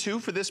you're getting 2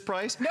 for this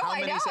price, no,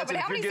 how many sets? But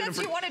how many sets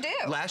do you want to do?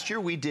 Last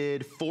year we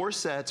did 4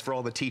 sets for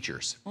all the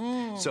teachers.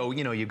 So,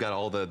 you know, you've got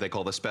all the, they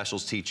call the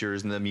specials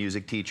teachers and the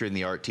music teacher and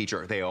the art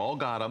teacher. They all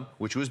got them,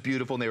 which was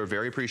beautiful, and they were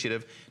very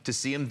appreciative. To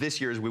see them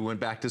this year as we went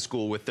back to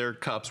school with their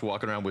cups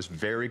walking around was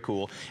very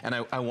cool. And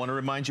I want to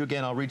remind you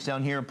again, I'll reach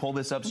down here and pull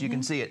this up so you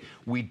can see it.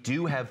 We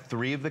do have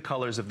 3 of the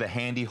colors of the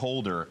handy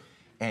holder,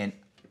 and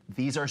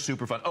these are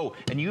super fun. Oh,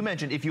 and you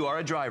mentioned if you are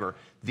a driver,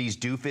 these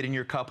do fit in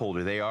your cup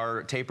holder. They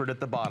are tapered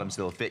at the bottom,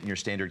 so they'll fit in your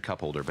standard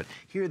cup holder. But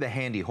here are the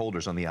handy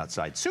holders on the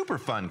outside. Super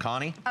fun,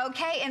 Connie.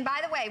 Okay, and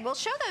by the way, we'll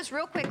show those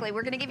real quickly.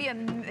 We're going to give you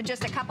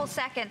just a couple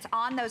seconds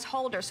on those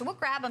holders. So we'll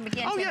grab them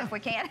again, Tim, if we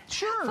can.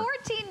 Sure.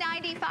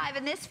 $14.95,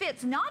 and this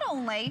fits not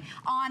only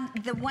on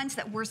the ones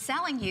that we're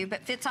selling you,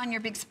 but fits on your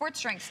big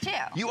sports drinks, too.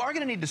 You are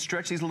going to need to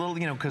stretch these a little,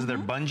 you know, because they're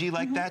bungee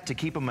like that to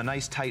keep them a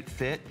nice tight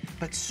fit.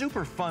 But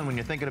super fun when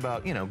you're thinking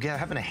about, you know,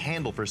 having a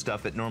handle for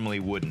stuff that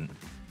normally wouldn't.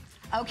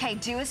 Okay,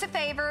 do us a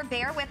favor,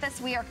 bear with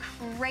us. We are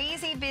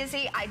crazy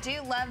busy. I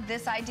do love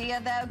this idea,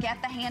 though. Get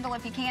the handle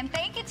if you can.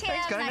 Thank you, Tim.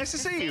 Thanks, guys. Nice to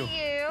see you.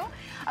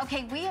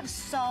 Okay, we have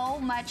so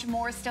much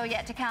more still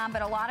yet to come,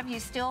 but a lot of you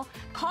still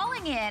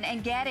calling in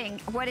and getting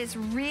what is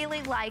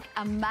really like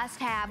a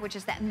must-have, which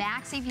is that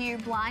Maxi View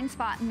Blind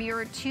Spot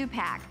Mirror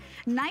 2-pack.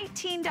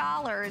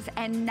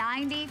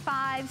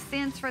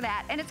 $19.95 for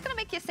that, and it's going to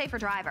make you a safer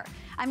driver.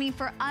 I mean,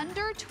 for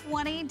under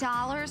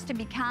 $20 to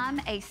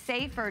become a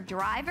safer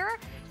driver,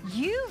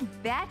 you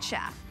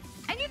betcha.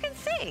 And you can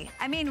see,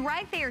 I mean,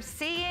 right there,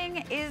 seeing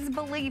is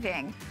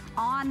believing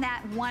on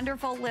that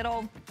wonderful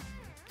little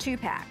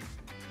 2-pack.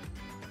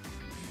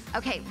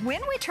 Okay,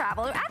 when we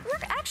travel,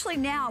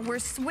 we're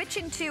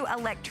switching to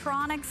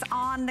electronics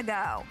on the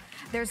go.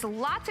 There's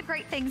lots of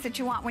great things that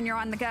you want when you're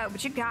on the go,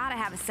 but you gotta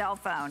have a cell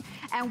phone.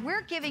 And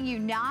we're giving you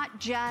not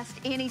just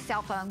any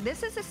cell phone.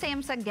 This is a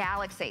Samsung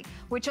Galaxy,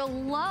 which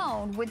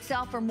alone would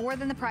sell for more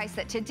than the price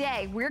that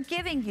today we're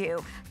giving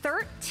you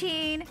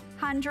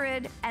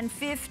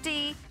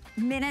 1,350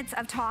 minutes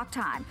of talk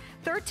time,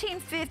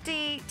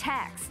 1,350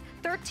 texts,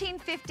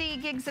 1,350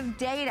 gigs of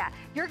data.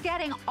 You're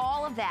getting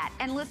all of that.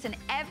 And listen,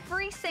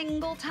 every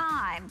single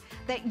time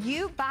that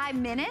you buy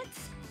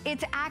minutes,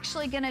 it's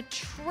actually gonna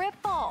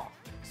triple.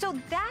 So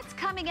that's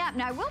coming up.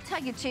 Now, I will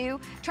tell you too,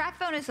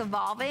 TracFone is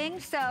evolving,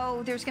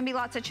 so there's gonna be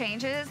lots of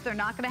changes. They're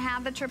not gonna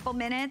have the triple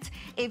minutes.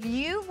 If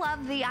you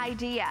love the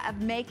idea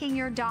of making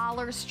your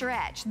dollar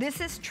stretch,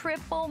 this is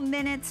triple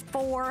minutes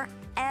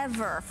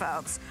forever,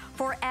 folks,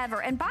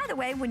 forever. And by the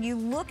way, when you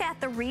look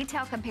at the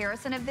retail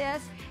comparison of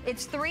this,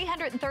 it's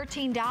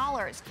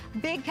 $313,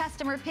 big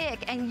customer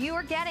pick, and you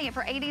are getting it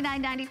for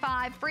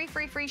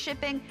 $89.95, free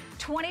shipping,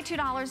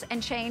 $22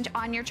 and change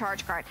on your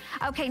charge card.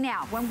 Okay,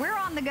 now, when we're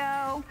on the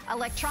go,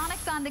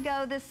 electronics on the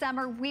go this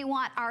summer, we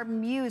want our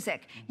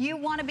music. You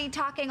want to be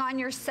talking on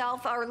your cell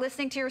phone or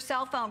listening to your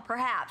cell phone,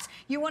 perhaps.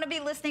 You want to be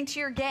listening to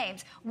your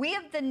games. We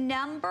have the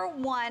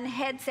 #1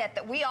 headset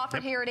that we offer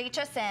here at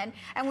HSN,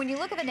 and when you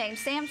look at the name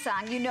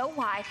Samsung, you know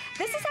why.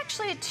 This is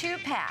actually a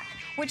 2-pack,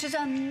 which is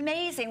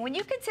amazing. When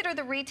you consider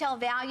the retail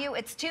value,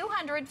 it's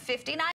 $259.